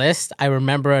current list, I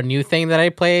remember a new thing that I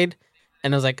played.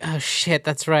 And I was like, oh shit,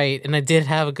 that's right. And I did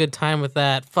have a good time with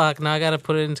that. Fuck, now I gotta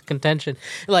put it into contention.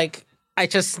 Like, I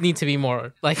just need to be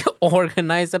more like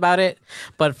organized about it.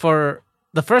 But for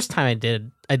the first time I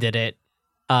did it,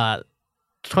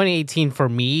 2018 for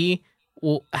me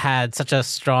had such a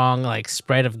strong like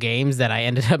spread of games that I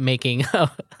ended up making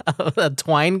a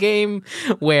Twine game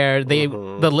where the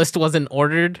list wasn't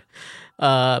ordered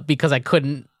because I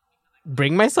couldn't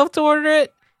bring myself to order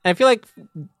it. And I feel like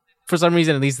for some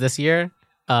reason, at least this year,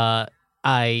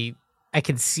 I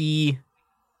can see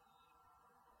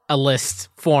a list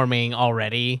forming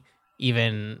already,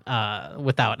 even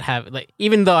without having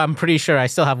even though I'm pretty sure I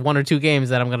still have 1 or 2 games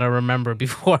that I'm gonna remember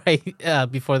before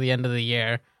the end of the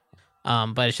year.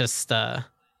 But it's just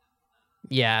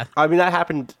yeah. I mean, that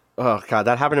happened. Oh god,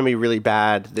 that happened to me really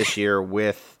bad this year.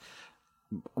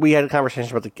 We had a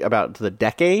conversation about the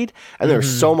decade, and there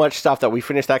was so much stuff that we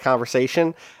finished that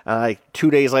conversation. Like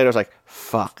 2 days later, I was like,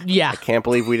 "Fuck, yeah, I can't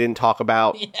believe we didn't talk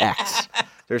about X."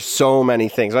 There's so many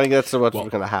things. I think that's what's going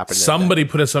to happen. Somebody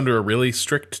put us under a really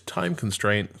strict time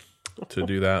constraint to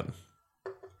do that.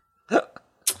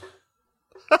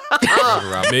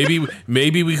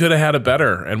 Maybe we could have had a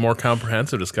better and more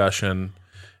comprehensive discussion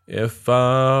if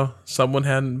someone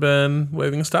hadn't been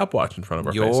waving a stopwatch in front of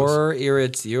our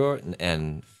faces.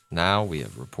 And now we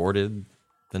have reported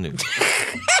the news.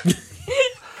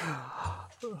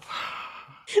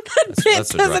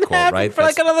 That's a doesn't quote, happen right? For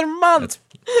like another month.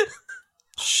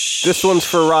 This one's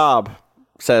for Rob,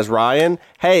 says Ryan.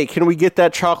 Hey, can we get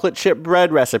that chocolate chip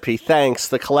bread recipe? Thanks.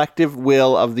 The collective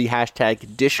will of the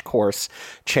hashtag Dishcourse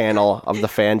channel of the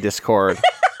fan Discord,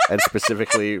 and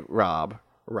specifically Rab.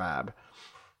 Rob,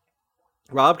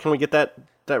 can we get that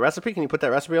recipe? Can you put that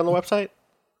recipe on the website?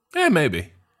 Yeah,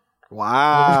 maybe.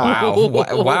 Wow.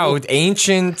 Wow.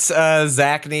 Ancient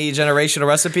Zachney generational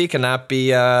recipe cannot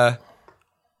be...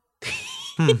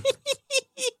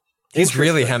 He's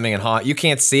really hemming and hawing. You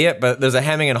can't see it, but there's a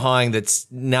hemming and hawing that's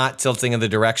not tilting in the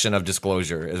direction of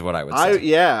disclosure, is what I would say.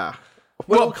 Yeah.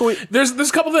 Well, there's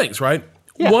a couple things, right?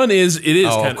 Yeah. One is it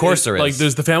is of course there is. Like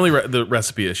there's the family the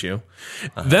recipe issue.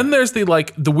 Then there's the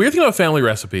weird thing about family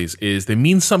recipes is they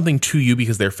mean something to you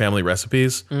because they're family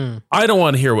recipes. I don't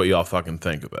want to hear what y'all fucking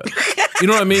think of it. You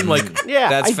know what I mean? Like yeah,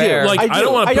 that's fair. Like I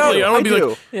don't want to I don't want to be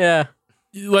like yeah.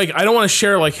 Like I don't want to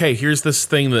share like, hey, here's this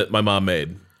thing that my mom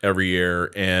made every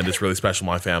year and it's really special to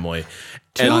my family.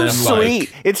 Too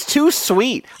sweet. It's too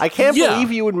sweet. I can't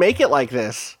believe you would make it like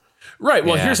this. Right.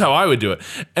 Well, here's how I would do it.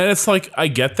 And it's like, I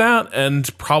get that. And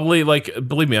probably, like,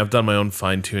 believe me, I've done my own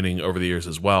fine tuning over the years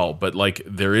as well. But, like,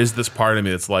 there is this part of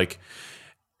me that's like,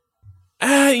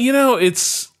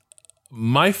 it's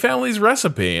my family's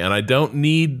recipe. And I don't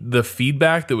need the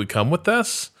feedback that would come with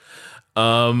this.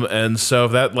 And so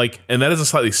that, and that is a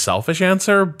slightly selfish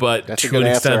answer, but that's to an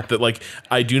extent that, like,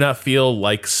 I do not feel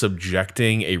like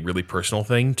subjecting a really personal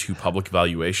thing to public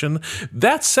evaluation.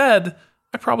 That said,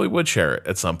 I probably would share it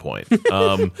at some point.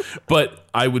 But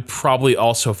I would probably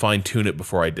also fine tune it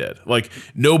before I did. Like,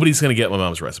 nobody's going to get my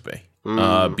mom's recipe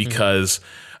because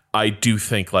I do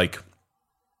think, like,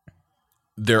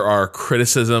 there are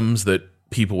criticisms that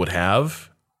people would have,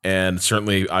 and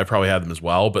certainly I probably had them as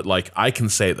well, but, like, I can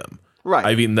say them. Right.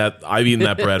 I've eaten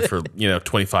that bread for,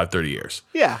 25, 30 years.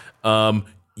 Yeah.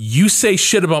 You say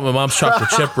shit about my mom's chocolate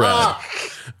chip bread.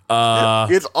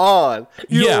 It's on.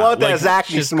 You don't want that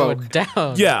Zachney smoke.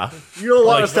 Down. Yeah. You don't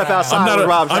want to step outside with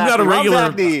Rob Zachney. I'm not a regular.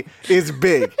 Rob Zachney is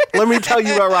big. Let me tell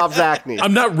you about Rob Zachney.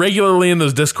 I'm not regularly in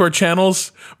those Discord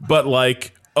channels, but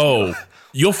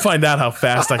you'll find out how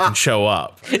fast I can show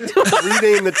up.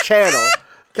 Rename the channel.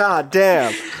 God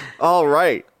damn. All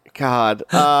right. God.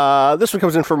 This one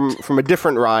comes in from a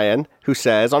different Ryan, who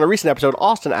says, on a recent episode,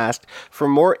 Austin asked for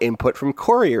more input from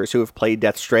couriers who have played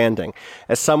Death Stranding.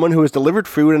 As someone who has delivered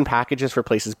food and packages for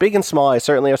places big and small, I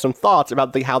certainly have some thoughts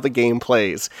about how the game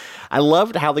plays. I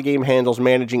loved how the game handles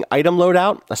managing item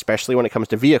loadout, especially when it comes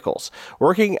to vehicles.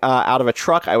 Working out of a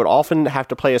truck, I would often have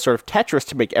to play a sort of Tetris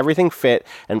to make everything fit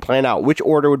and plan out which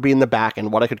order would be in the back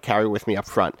and what I could carry with me up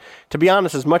front. To be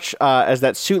honest, as much as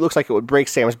that suit looks like it would break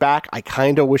Sam's back, I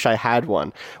kind of wish I had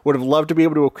one. Would have loved to be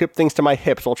able to equip things to my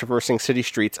hips while traversing city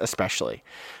streets, especially.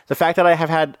 The fact that I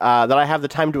have the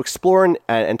time to explore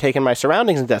and take in my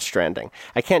surroundings in Death Stranding.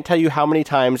 I can't tell you how many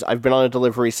times I've been on a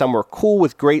delivery somewhere cool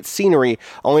with great scenery,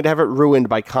 only to have it ruined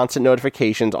by constant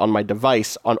notifications on my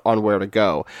device on where to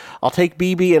go. I'll take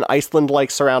BB and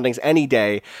Iceland-like surroundings any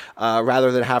day,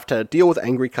 rather than have to deal with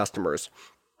angry customers.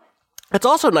 It's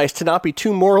also nice to not be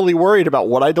too morally worried about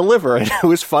what I deliver and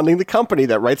who is funding the company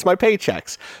that writes my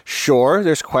paychecks. Sure,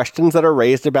 there's questions that are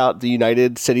raised about the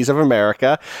United Cities of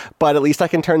America, but at least I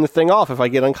can turn the thing off if I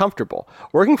get uncomfortable.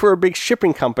 Working for a big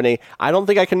shipping company, I don't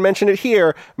think I can mention it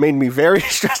here, made me very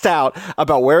stressed out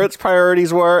about where its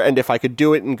priorities were and if I could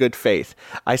do it in good faith.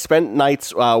 I spent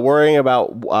nights worrying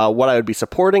about what I would be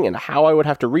supporting and how I would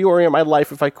have to reorient my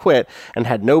life if I quit and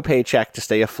had no paycheck to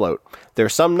stay afloat.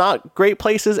 There's some not great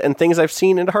places and things I've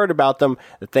seen and heard about them,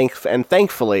 and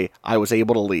thankfully, I was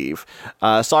able to leave.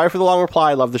 Sorry for the long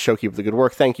reply. Love the show. Keep up the good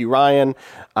work. Thank you, Ryan.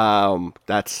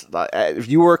 If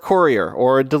you were a courier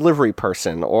or a delivery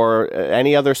person or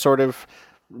any other sort of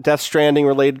Death Stranding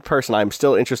related person, I'm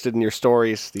still interested in your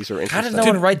stories. These are How interesting. did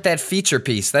no one write that feature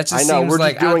piece? That just I know, seems we're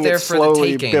like just doing out there it for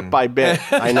slowly, the taking. bit by bit.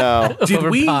 I know. Did Over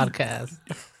we podcast.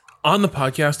 on the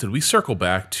podcast? Did we circle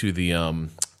back to the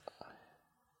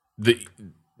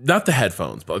not the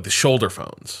headphones, but like the shoulder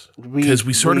phones? Because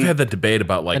we sort of had that debate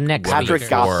about like The neck what they're Patrick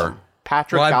got for. them.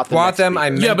 Patrick Well, I got bought them. next I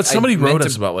speaker. Yeah, but somebody meant wrote to-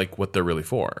 us about like what they're really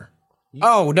for.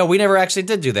 Oh no, we never actually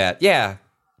did do that. Yeah.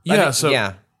 Yeah,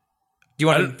 yeah. Do you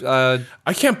want to?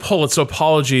 I can't pull it, so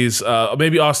apologies.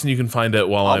 Maybe Austin, you can find it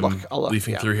while I'm I'll look,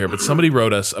 leafing yeah. through here. But somebody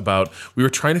wrote us about. We were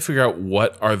trying to figure out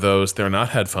what are those. They're not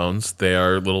headphones. They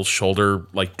are little shoulder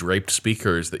like draped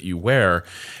speakers that you wear,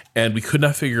 and we could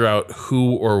not figure out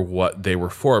who or what they were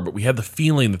for. But we had the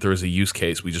feeling that there was a use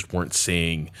case we just weren't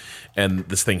seeing, and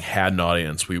this thing had an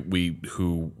audience. We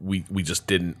just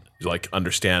didn't like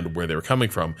understand where they were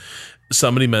coming from.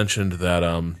 Somebody mentioned that.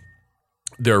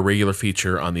 They're a regular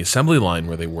feature on the assembly line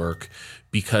where they work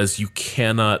because you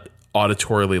cannot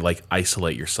auditorily like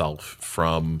isolate yourself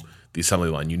from the assembly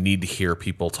line. You need to hear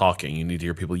people talking. You need to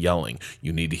hear people yelling.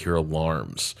 You need to hear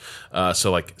alarms. So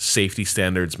like safety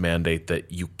standards mandate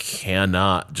that you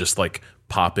cannot just like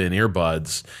pop in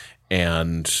earbuds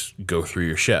and go through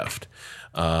your shift.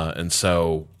 And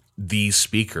so these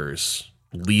speakers,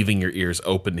 leaving your ears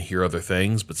open to hear other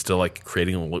things, but still like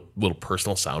creating a little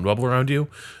personal sound bubble around you,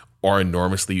 are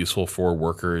enormously useful for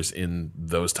workers in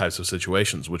those types of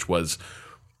situations, which was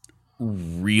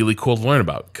really cool to learn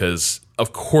about because,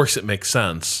 of course, it makes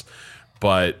sense,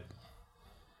 but,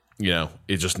 you know,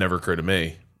 it just never occurred to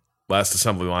me. Last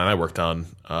assembly line I worked on,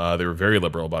 they were very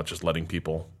liberal about just letting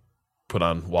people put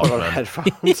on Walkman.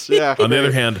 Headphones. Yeah. On the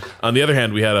other hand,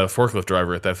 we had a forklift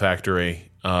driver at that factory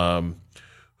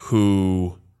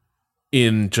who,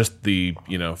 in just the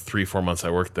 3-4 months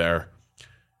I worked there,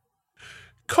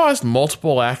 caused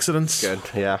multiple accidents. Good.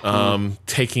 Yeah.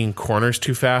 Taking corners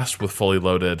too fast with fully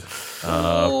loaded,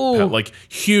 like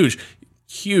huge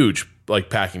like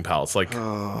packing pallets, like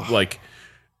an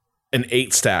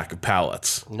 8-stack of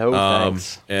pallets. No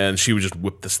thanks. And she would just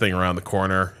whip this thing around the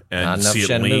corner and Not enough see it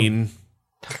Shenmue. lean.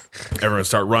 Everyone would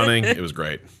start running. It was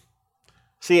great.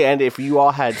 See, and if you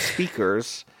all had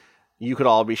speakers, you could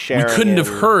all be sharing. We couldn't have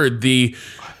heard the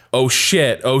oh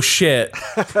shit.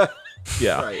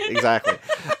 Yeah. Right, exactly.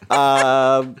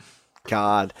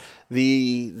 God,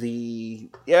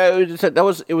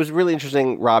 it was really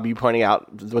interesting, Rob. You pointing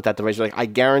out with that device, like I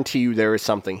guarantee you there is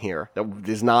something here that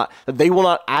is not that they will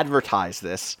not advertise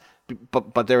this,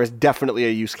 but there is definitely a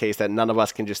use case that none of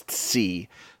us can just see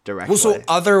directly. Well,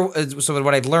 so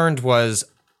what I learned was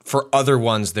for other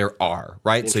ones there are,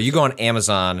 right? So you go on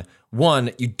Amazon.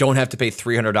 One, you don't have to pay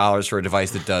 $300 for a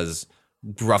device that does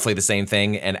roughly the same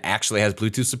thing and actually has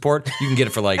Bluetooth support. You can get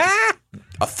it for like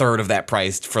a third of that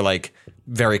price for like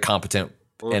very competent,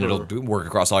 and it'll work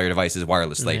across all your devices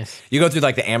wirelessly. Nice. You go through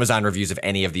like the Amazon reviews of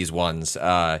any of these ones,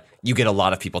 you get a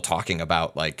lot of people talking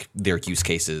about like their use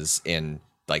cases in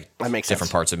like That makes different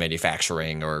sense. parts of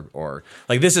manufacturing or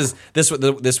like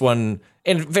this one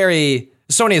and very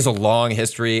Sony has a long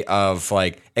history of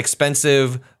like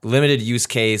expensive, limited use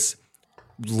case,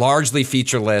 largely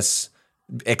featureless,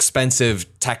 expensive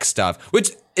tech stuff,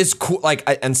 which is cool. Like,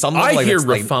 and some I like, hear it's,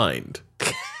 like, refined.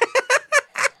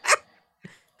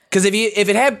 because if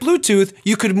it had Bluetooth,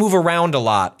 you could move around a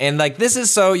lot, and like this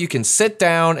is so you can sit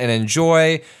down and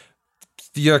enjoy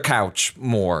your couch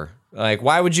more. Like,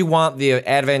 why would you want the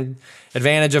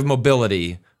advantage of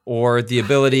mobility or the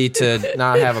ability to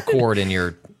not have a cord in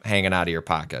your hanging out of your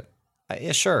pocket?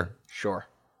 Yeah, sure. Sure.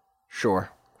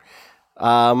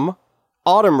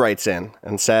 Autumn writes in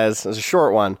and says, it's a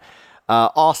short one,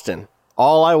 Austin,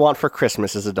 all I want for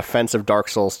Christmas is a defense of Dark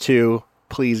Souls 2.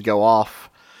 Please go off.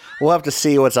 We'll have to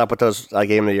see what's up with those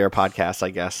Game of the Year podcasts, I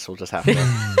guess. We'll just have to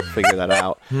figure that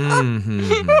out.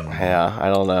 Yeah,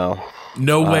 I don't know.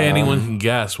 No way anyone can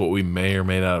guess what we may or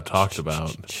may not have talked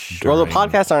about. Well, the during-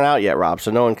 podcasts aren't out yet, Rob,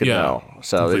 so no one could Yeah, know.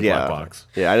 So complete yeah, black box.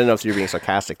 yeah. I didn't know if you were being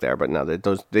sarcastic there, but no,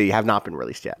 they have not been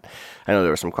released yet. I know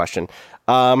there was some question.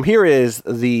 Here is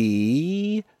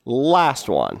the last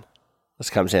one. This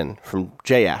comes in from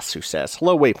JS, who says,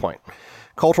 "Hello, Waypoint.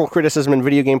 Cultural criticism and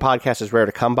video game podcast is rare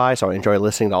to come by, so I enjoy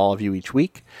listening to all of you each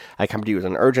week. I come to you with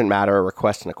an urgent matter, a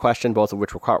request, and a question, both of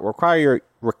which require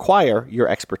your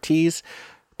expertise.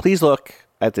 Please look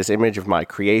at this image of my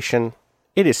creation.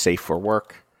 It is safe for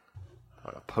work.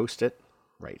 I'm going to post it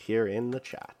right here in the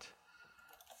chat.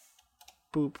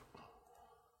 Boop.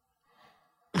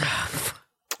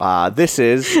 This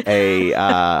is a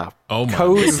Oh my!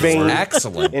 Code This is Vein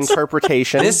excellent.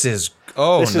 interpretation. This is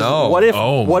This is what if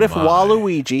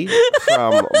Waluigi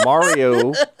from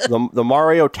Mario, the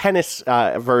Mario Tennis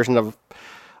version of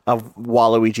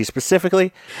Waluigi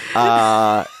specifically,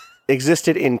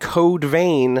 existed in Code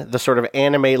Vein, the sort of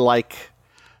anime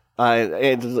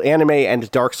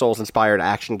and Dark Souls inspired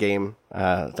action game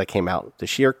that came out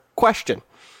this year. Question: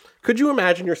 could you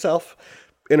imagine yourself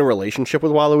in a relationship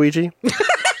with Waluigi?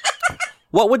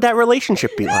 What would that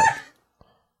relationship be like?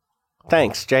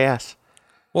 Thanks, JS.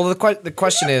 Well, the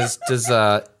question is, is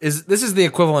this is the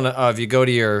equivalent of you go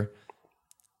to your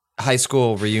high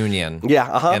school reunion,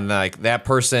 and like that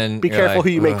person, Be careful like,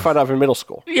 who you make fun of in middle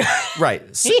school.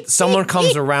 right? Someone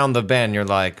comes around the bend, you're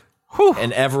like,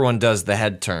 and everyone does the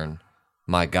head turn.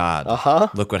 My God,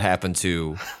 look what happened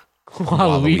to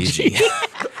Waluigi.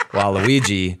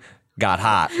 Waluigi got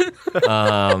hot, but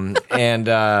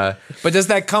does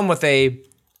that come with a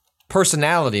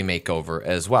personality makeover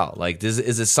as well? Like, is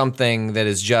this something that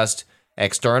is just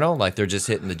external? Like they're just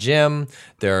hitting the gym,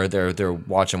 they're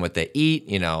watching what they eat,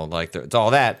 like it's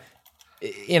all that.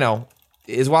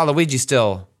 Is Waluigi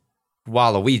still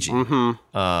Waluigi?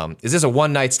 Mm-hmm. Is this a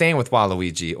one night stand with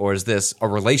Waluigi, or is this a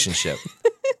relationship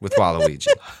with Waluigi?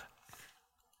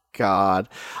 God,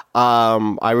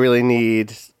 I really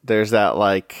need. There's that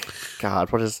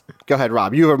God. What is? Go ahead,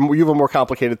 Rob. You have a more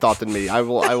complicated thought than me. I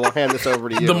will hand this over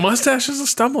to you. The mustache is a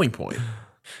stumbling point.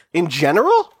 In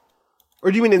general, or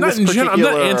do you mean in this particular? I'm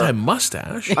not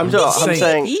anti-mustache. I'm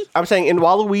saying in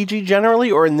Waluigi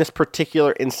generally, or in this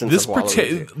particular instance.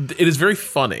 It is very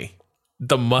funny.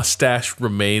 The mustache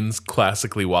remains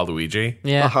classically Waluigi.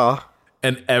 Yeah.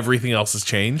 And everything else has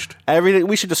changed. Everything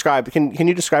we should describe. Can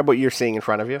you describe what you're seeing in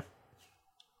front of you?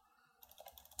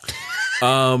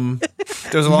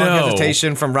 There's a long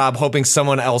hesitation from Rob, hoping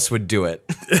someone else would do it.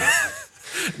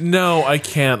 No, I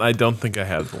can't. I don't think I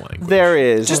have the language. There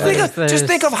is. Just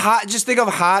think of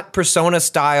hot Persona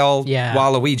style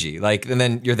Waluigi. And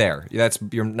then you're there. You're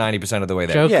 90% of the way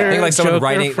there. Joker, think like someone Joker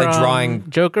writing, drawing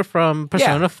Joker from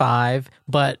Persona 5,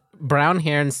 but brown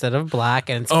hair instead of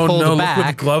black, and it's pulled no! back. Look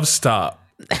where the gloves stop.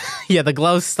 Yeah, the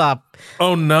gloves stop.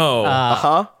 Oh no!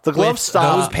 The gloves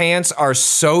stop. Those pants are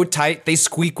so tight they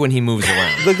squeak when he moves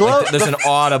around. The glove. There's an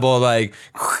audible I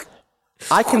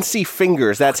can see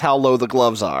fingers. That's how low the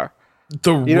gloves are.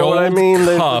 The You know what I mean?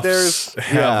 cuffs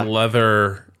have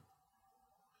leather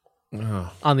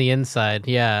On the inside,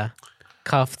 yeah.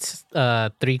 Cuffed,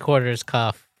 3/4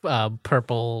 cuff,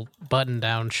 purple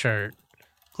button-down shirt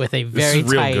with a very is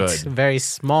real tight, good. very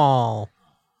small.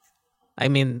 I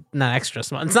mean, not extra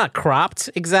small. It's not cropped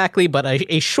exactly, but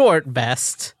a short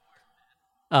vest.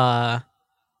 And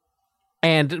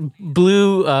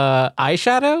blue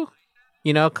eyeshadow,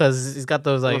 because he's got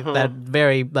those that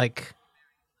very light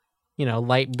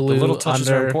blue little touches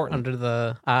are under important.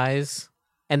 the eyes,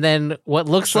 and then what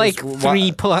looks like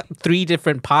three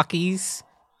different Pockies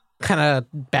kind of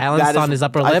balanced on his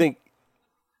upper lip.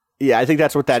 I think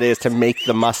that's what that is, to make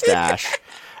the mustache.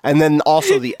 And then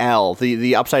also the L,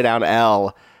 the upside down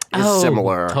L is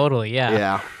similar. Totally,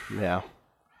 yeah. Yeah.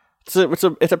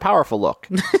 It's a powerful look.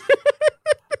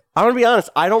 I'm gonna be honest.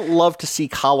 I don't love to see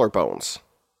collarbones.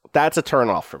 That's a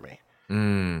turnoff for me.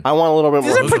 I want a little bit more.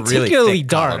 These are Those are really particularly thick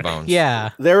dark. collarbones. Yeah.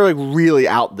 They're really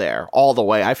out there all the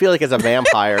way. I feel like as a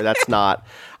vampire, that's not.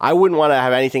 I wouldn't want to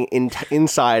have anything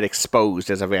inside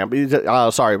exposed as a vampire.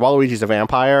 Waluigi's a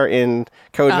vampire in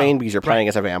Code Vein because you're playing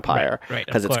as a vampire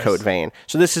because it's Code Vein.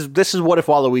 So this is what if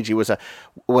Waluigi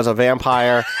was a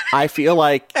vampire. I feel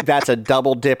like that's a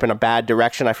double dip in a bad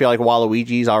direction. I feel like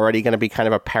Waluigi's already going to be kind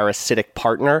of a parasitic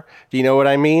partner. Do you know what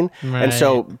I mean? Right. And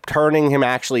so turning him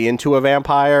actually into a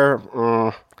vampire.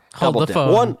 Hold the dip.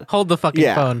 phone. Hold the fucking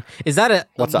phone. Is that a...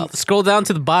 What's up? Scroll down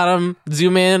to the bottom,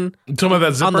 zoom in. You talking about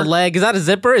that zipper? On the leg. Is that a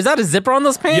zipper? Is that a zipper on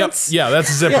those Yep. pants? Yeah, that's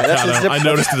a zipper. that's a zipper. I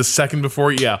noticed it a second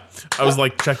before. Yeah, I was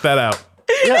like, check that out.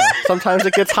 Yeah, sometimes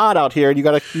it gets hot out here, and you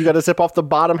gotta zip off the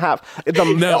bottom half.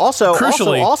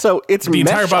 Crucially, also, it's the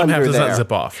entire mesh bottom half under does there. not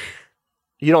zip off.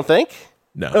 You don't think?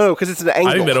 No. Oh, because it's an angle.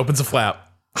 I think that opens a flap.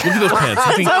 Look at those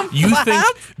pants. You think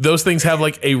those things have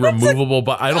like a removable?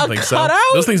 But I don't think so. cutout?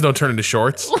 Those things don't turn into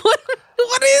shorts.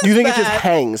 What is You think that? it just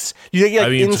hangs? You think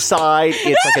it's it's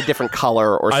like a different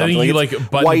color or I something? think you It's like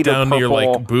button white it or down to your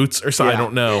purple. like boots or something. Yeah. I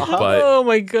don't know, but Oh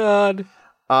my god.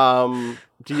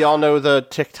 Do y'all know the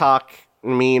TikTok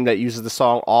meme that uses the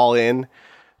song "All In"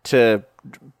 to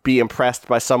be impressed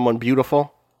by someone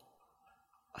beautiful?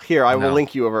 Here, I will No.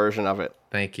 link you a version of it.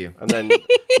 Thank you. And then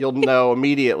you'll know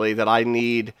immediately that I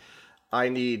need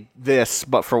this,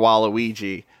 but for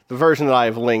Waluigi. The version that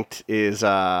I've linked is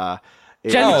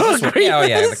General Oh, this one. Yeah, oh,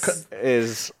 yeah. Grievous?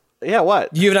 is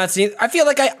what? You have not seen? I feel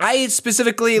like I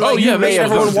specifically Oh, yeah, made maybe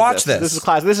everyone Posted watch this. This is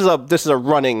class. This is a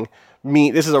running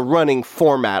This is a running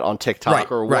format on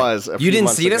TikTok, was. A You few didn't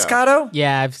months see this, ago. Kato?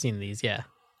 Yeah, I've seen these. Yeah.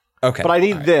 Okay, But I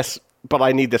need this. But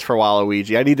I need this for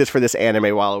Waluigi. I need this for this anime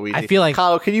Waluigi. I feel like-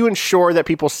 Kyle, can you ensure that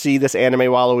people see this anime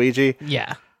Waluigi?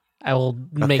 Yeah. I will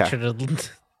make Okay. sure to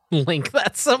link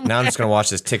that somewhere. now I'm just gonna watch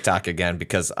this TikTok again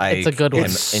because It's a good one. am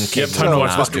It's incapable time to of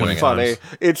watch not this doing 20 it. Funny.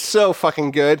 It's so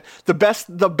fucking good. The best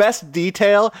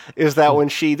detail is that when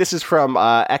this is from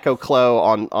Echo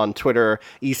Chlo on Twitter,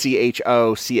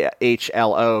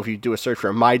 ECHOCHLO. If you do a search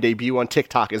for my debut on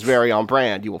TikTok is very on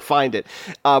brand. You will find it.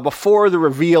 Before the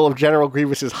reveal of General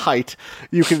Grievous's height,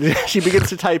 she begins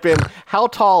to type in how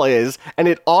tall is, and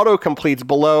it auto completes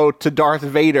below to Darth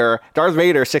Vader. Darth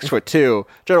Vader 6'2",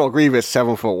 General Grievous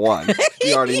 7'1".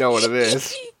 You already know what it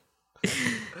is.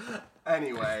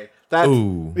 Anyway, that's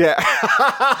Ooh. yeah.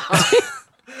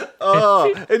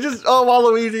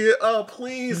 Waluigi. Oh,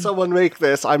 please, someone make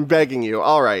this. I'm begging you.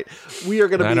 All right, we are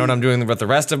gonna. I know what I'm doing with the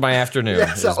rest of my afternoon.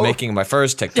 Yes, is making my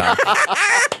first TikTok.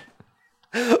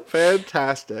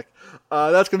 Fantastic.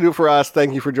 That's going to do it for us.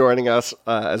 Thank you for joining us.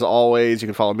 As always, you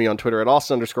can follow me on Twitter at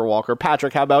Austin_Walker.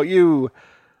 Patrick, how about you?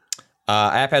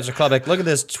 At Patrick Klubik, look at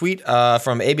this tweet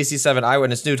from ABC7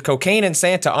 Eyewitness News. Cocaine and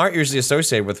Santa aren't usually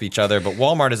associated with each other, but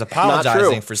Walmart is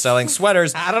apologizing for selling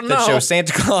sweaters I don't that know. show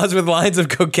Santa Claus with lines of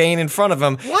cocaine in front of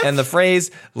him and the phrase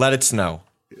 "Let it snow."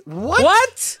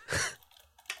 What?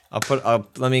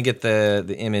 Let me get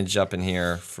the image up in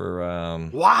here for.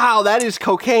 Wow, that is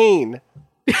cocaine.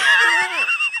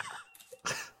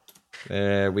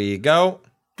 There we go.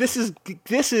 This is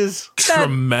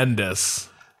Tremendous.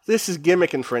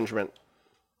 gimmick infringement.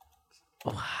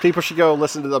 People should go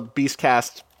listen to the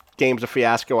Beastcast Games of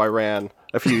Fiasco I ran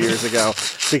a few years ago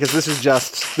because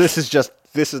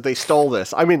they stole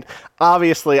this. I mean,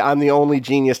 obviously, I'm the only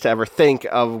genius to ever think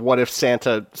of what if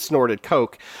Santa snorted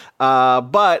coke,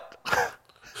 but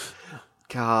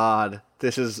God,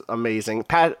 this is amazing.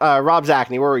 Rob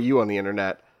Zachney, where are you on the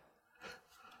internet?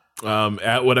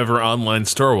 At whatever online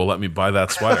store will let me buy that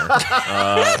sweater.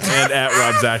 And at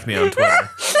Rob Zachney on Twitter.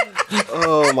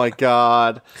 Oh my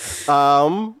God.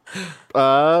 Kato,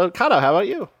 how about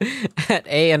you? At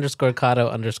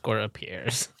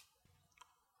A_Kato_appears.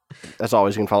 As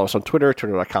always, you can follow us on Twitter,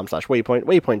 twitter.com/waypoint,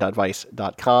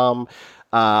 waypoint.vice.com.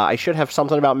 I should have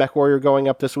something about MechWarrior going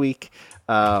up this week.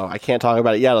 I can't talk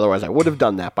about it yet, otherwise I would have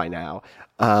done that by now.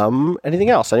 Anything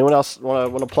else? Anyone else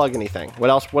want to plug anything? What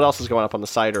else is going up on the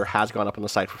site or has gone up on the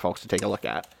site for folks to take a look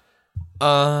at?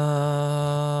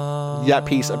 That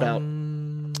piece about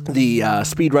the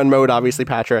speedrun mode, obviously,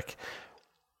 Patrick.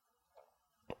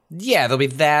 Yeah, there'll be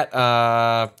that.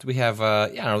 We have, I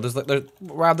don't know. There's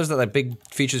that like big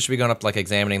feature that should be going up, like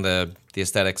examining the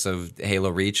aesthetics of Halo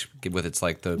Reach with its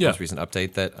like the most recent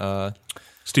update that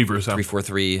Steve Russo.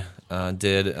 343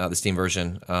 did, the Steam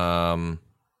version.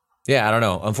 Yeah, I don't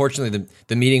know. Unfortunately,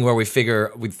 the meeting where we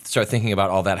start thinking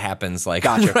about all that happens like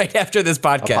right after this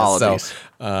podcast. Apologies.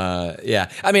 So,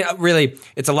 yeah. I mean, really,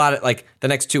 it's a lot of like the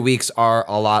next 2 weeks are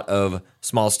a lot of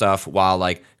small stuff while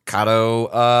like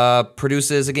Kato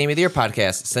produces a Game of the Year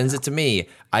podcast, sends it to me.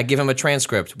 I give him a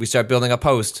transcript. We start building a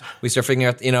post. We start figuring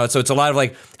out, so it's a lot of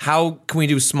like, how can we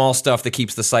do small stuff that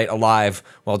keeps the site alive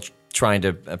while trying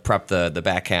to prep the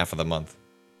back half of the month?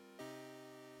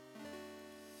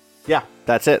 Yeah,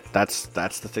 that's it. That's the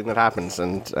thing that happens,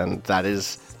 and that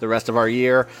is the rest of our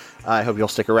year. I hope you'll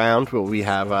stick around. We will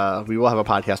have a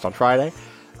podcast on Friday.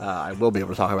 I will be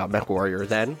able to talk about MechWarrior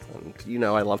then, and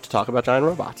I love to talk about giant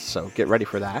robots, so get ready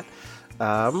for that.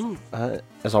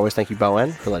 As always, thank you,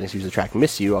 Bowen, for letting us use the track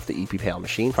 "Miss You" off the EP Pale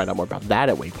Machine. Find out more about that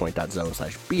at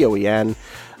waypoint.zone/BOEN.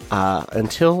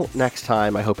 Until next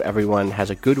time, I hope everyone has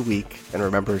a good week and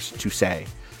remembers to say,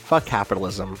 fuck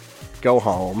capitalism, go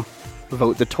home,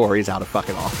 vote the Tories out of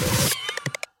fucking office.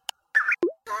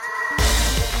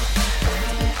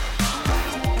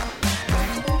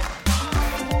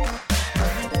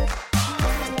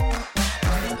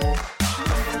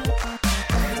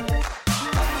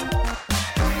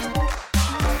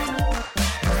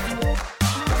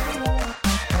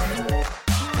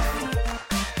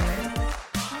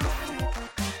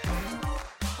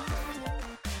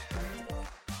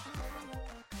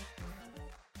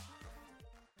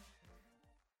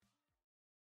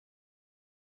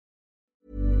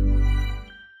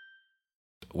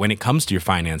 When it comes to your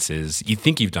finances, you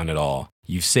think you've done it all.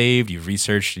 You've saved, you've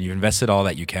researched, and you've invested all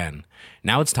that you can.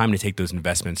 Now it's time to take those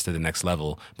investments to the next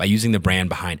level by using the brand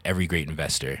behind every great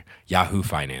investor, Yahoo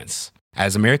Finance.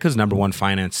 As America's #1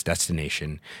 finance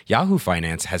destination, Yahoo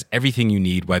Finance has everything you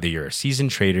need, whether you're a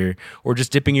seasoned trader or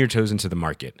just dipping your toes into the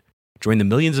market. Join the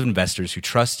millions of investors who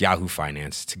trust Yahoo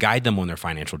Finance to guide them on their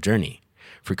financial journey.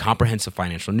 For comprehensive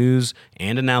financial news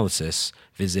and analysis,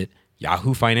 visit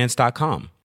yahoofinance.com,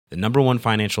 the #1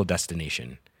 financial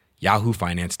destination,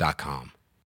 yahoofinance.com.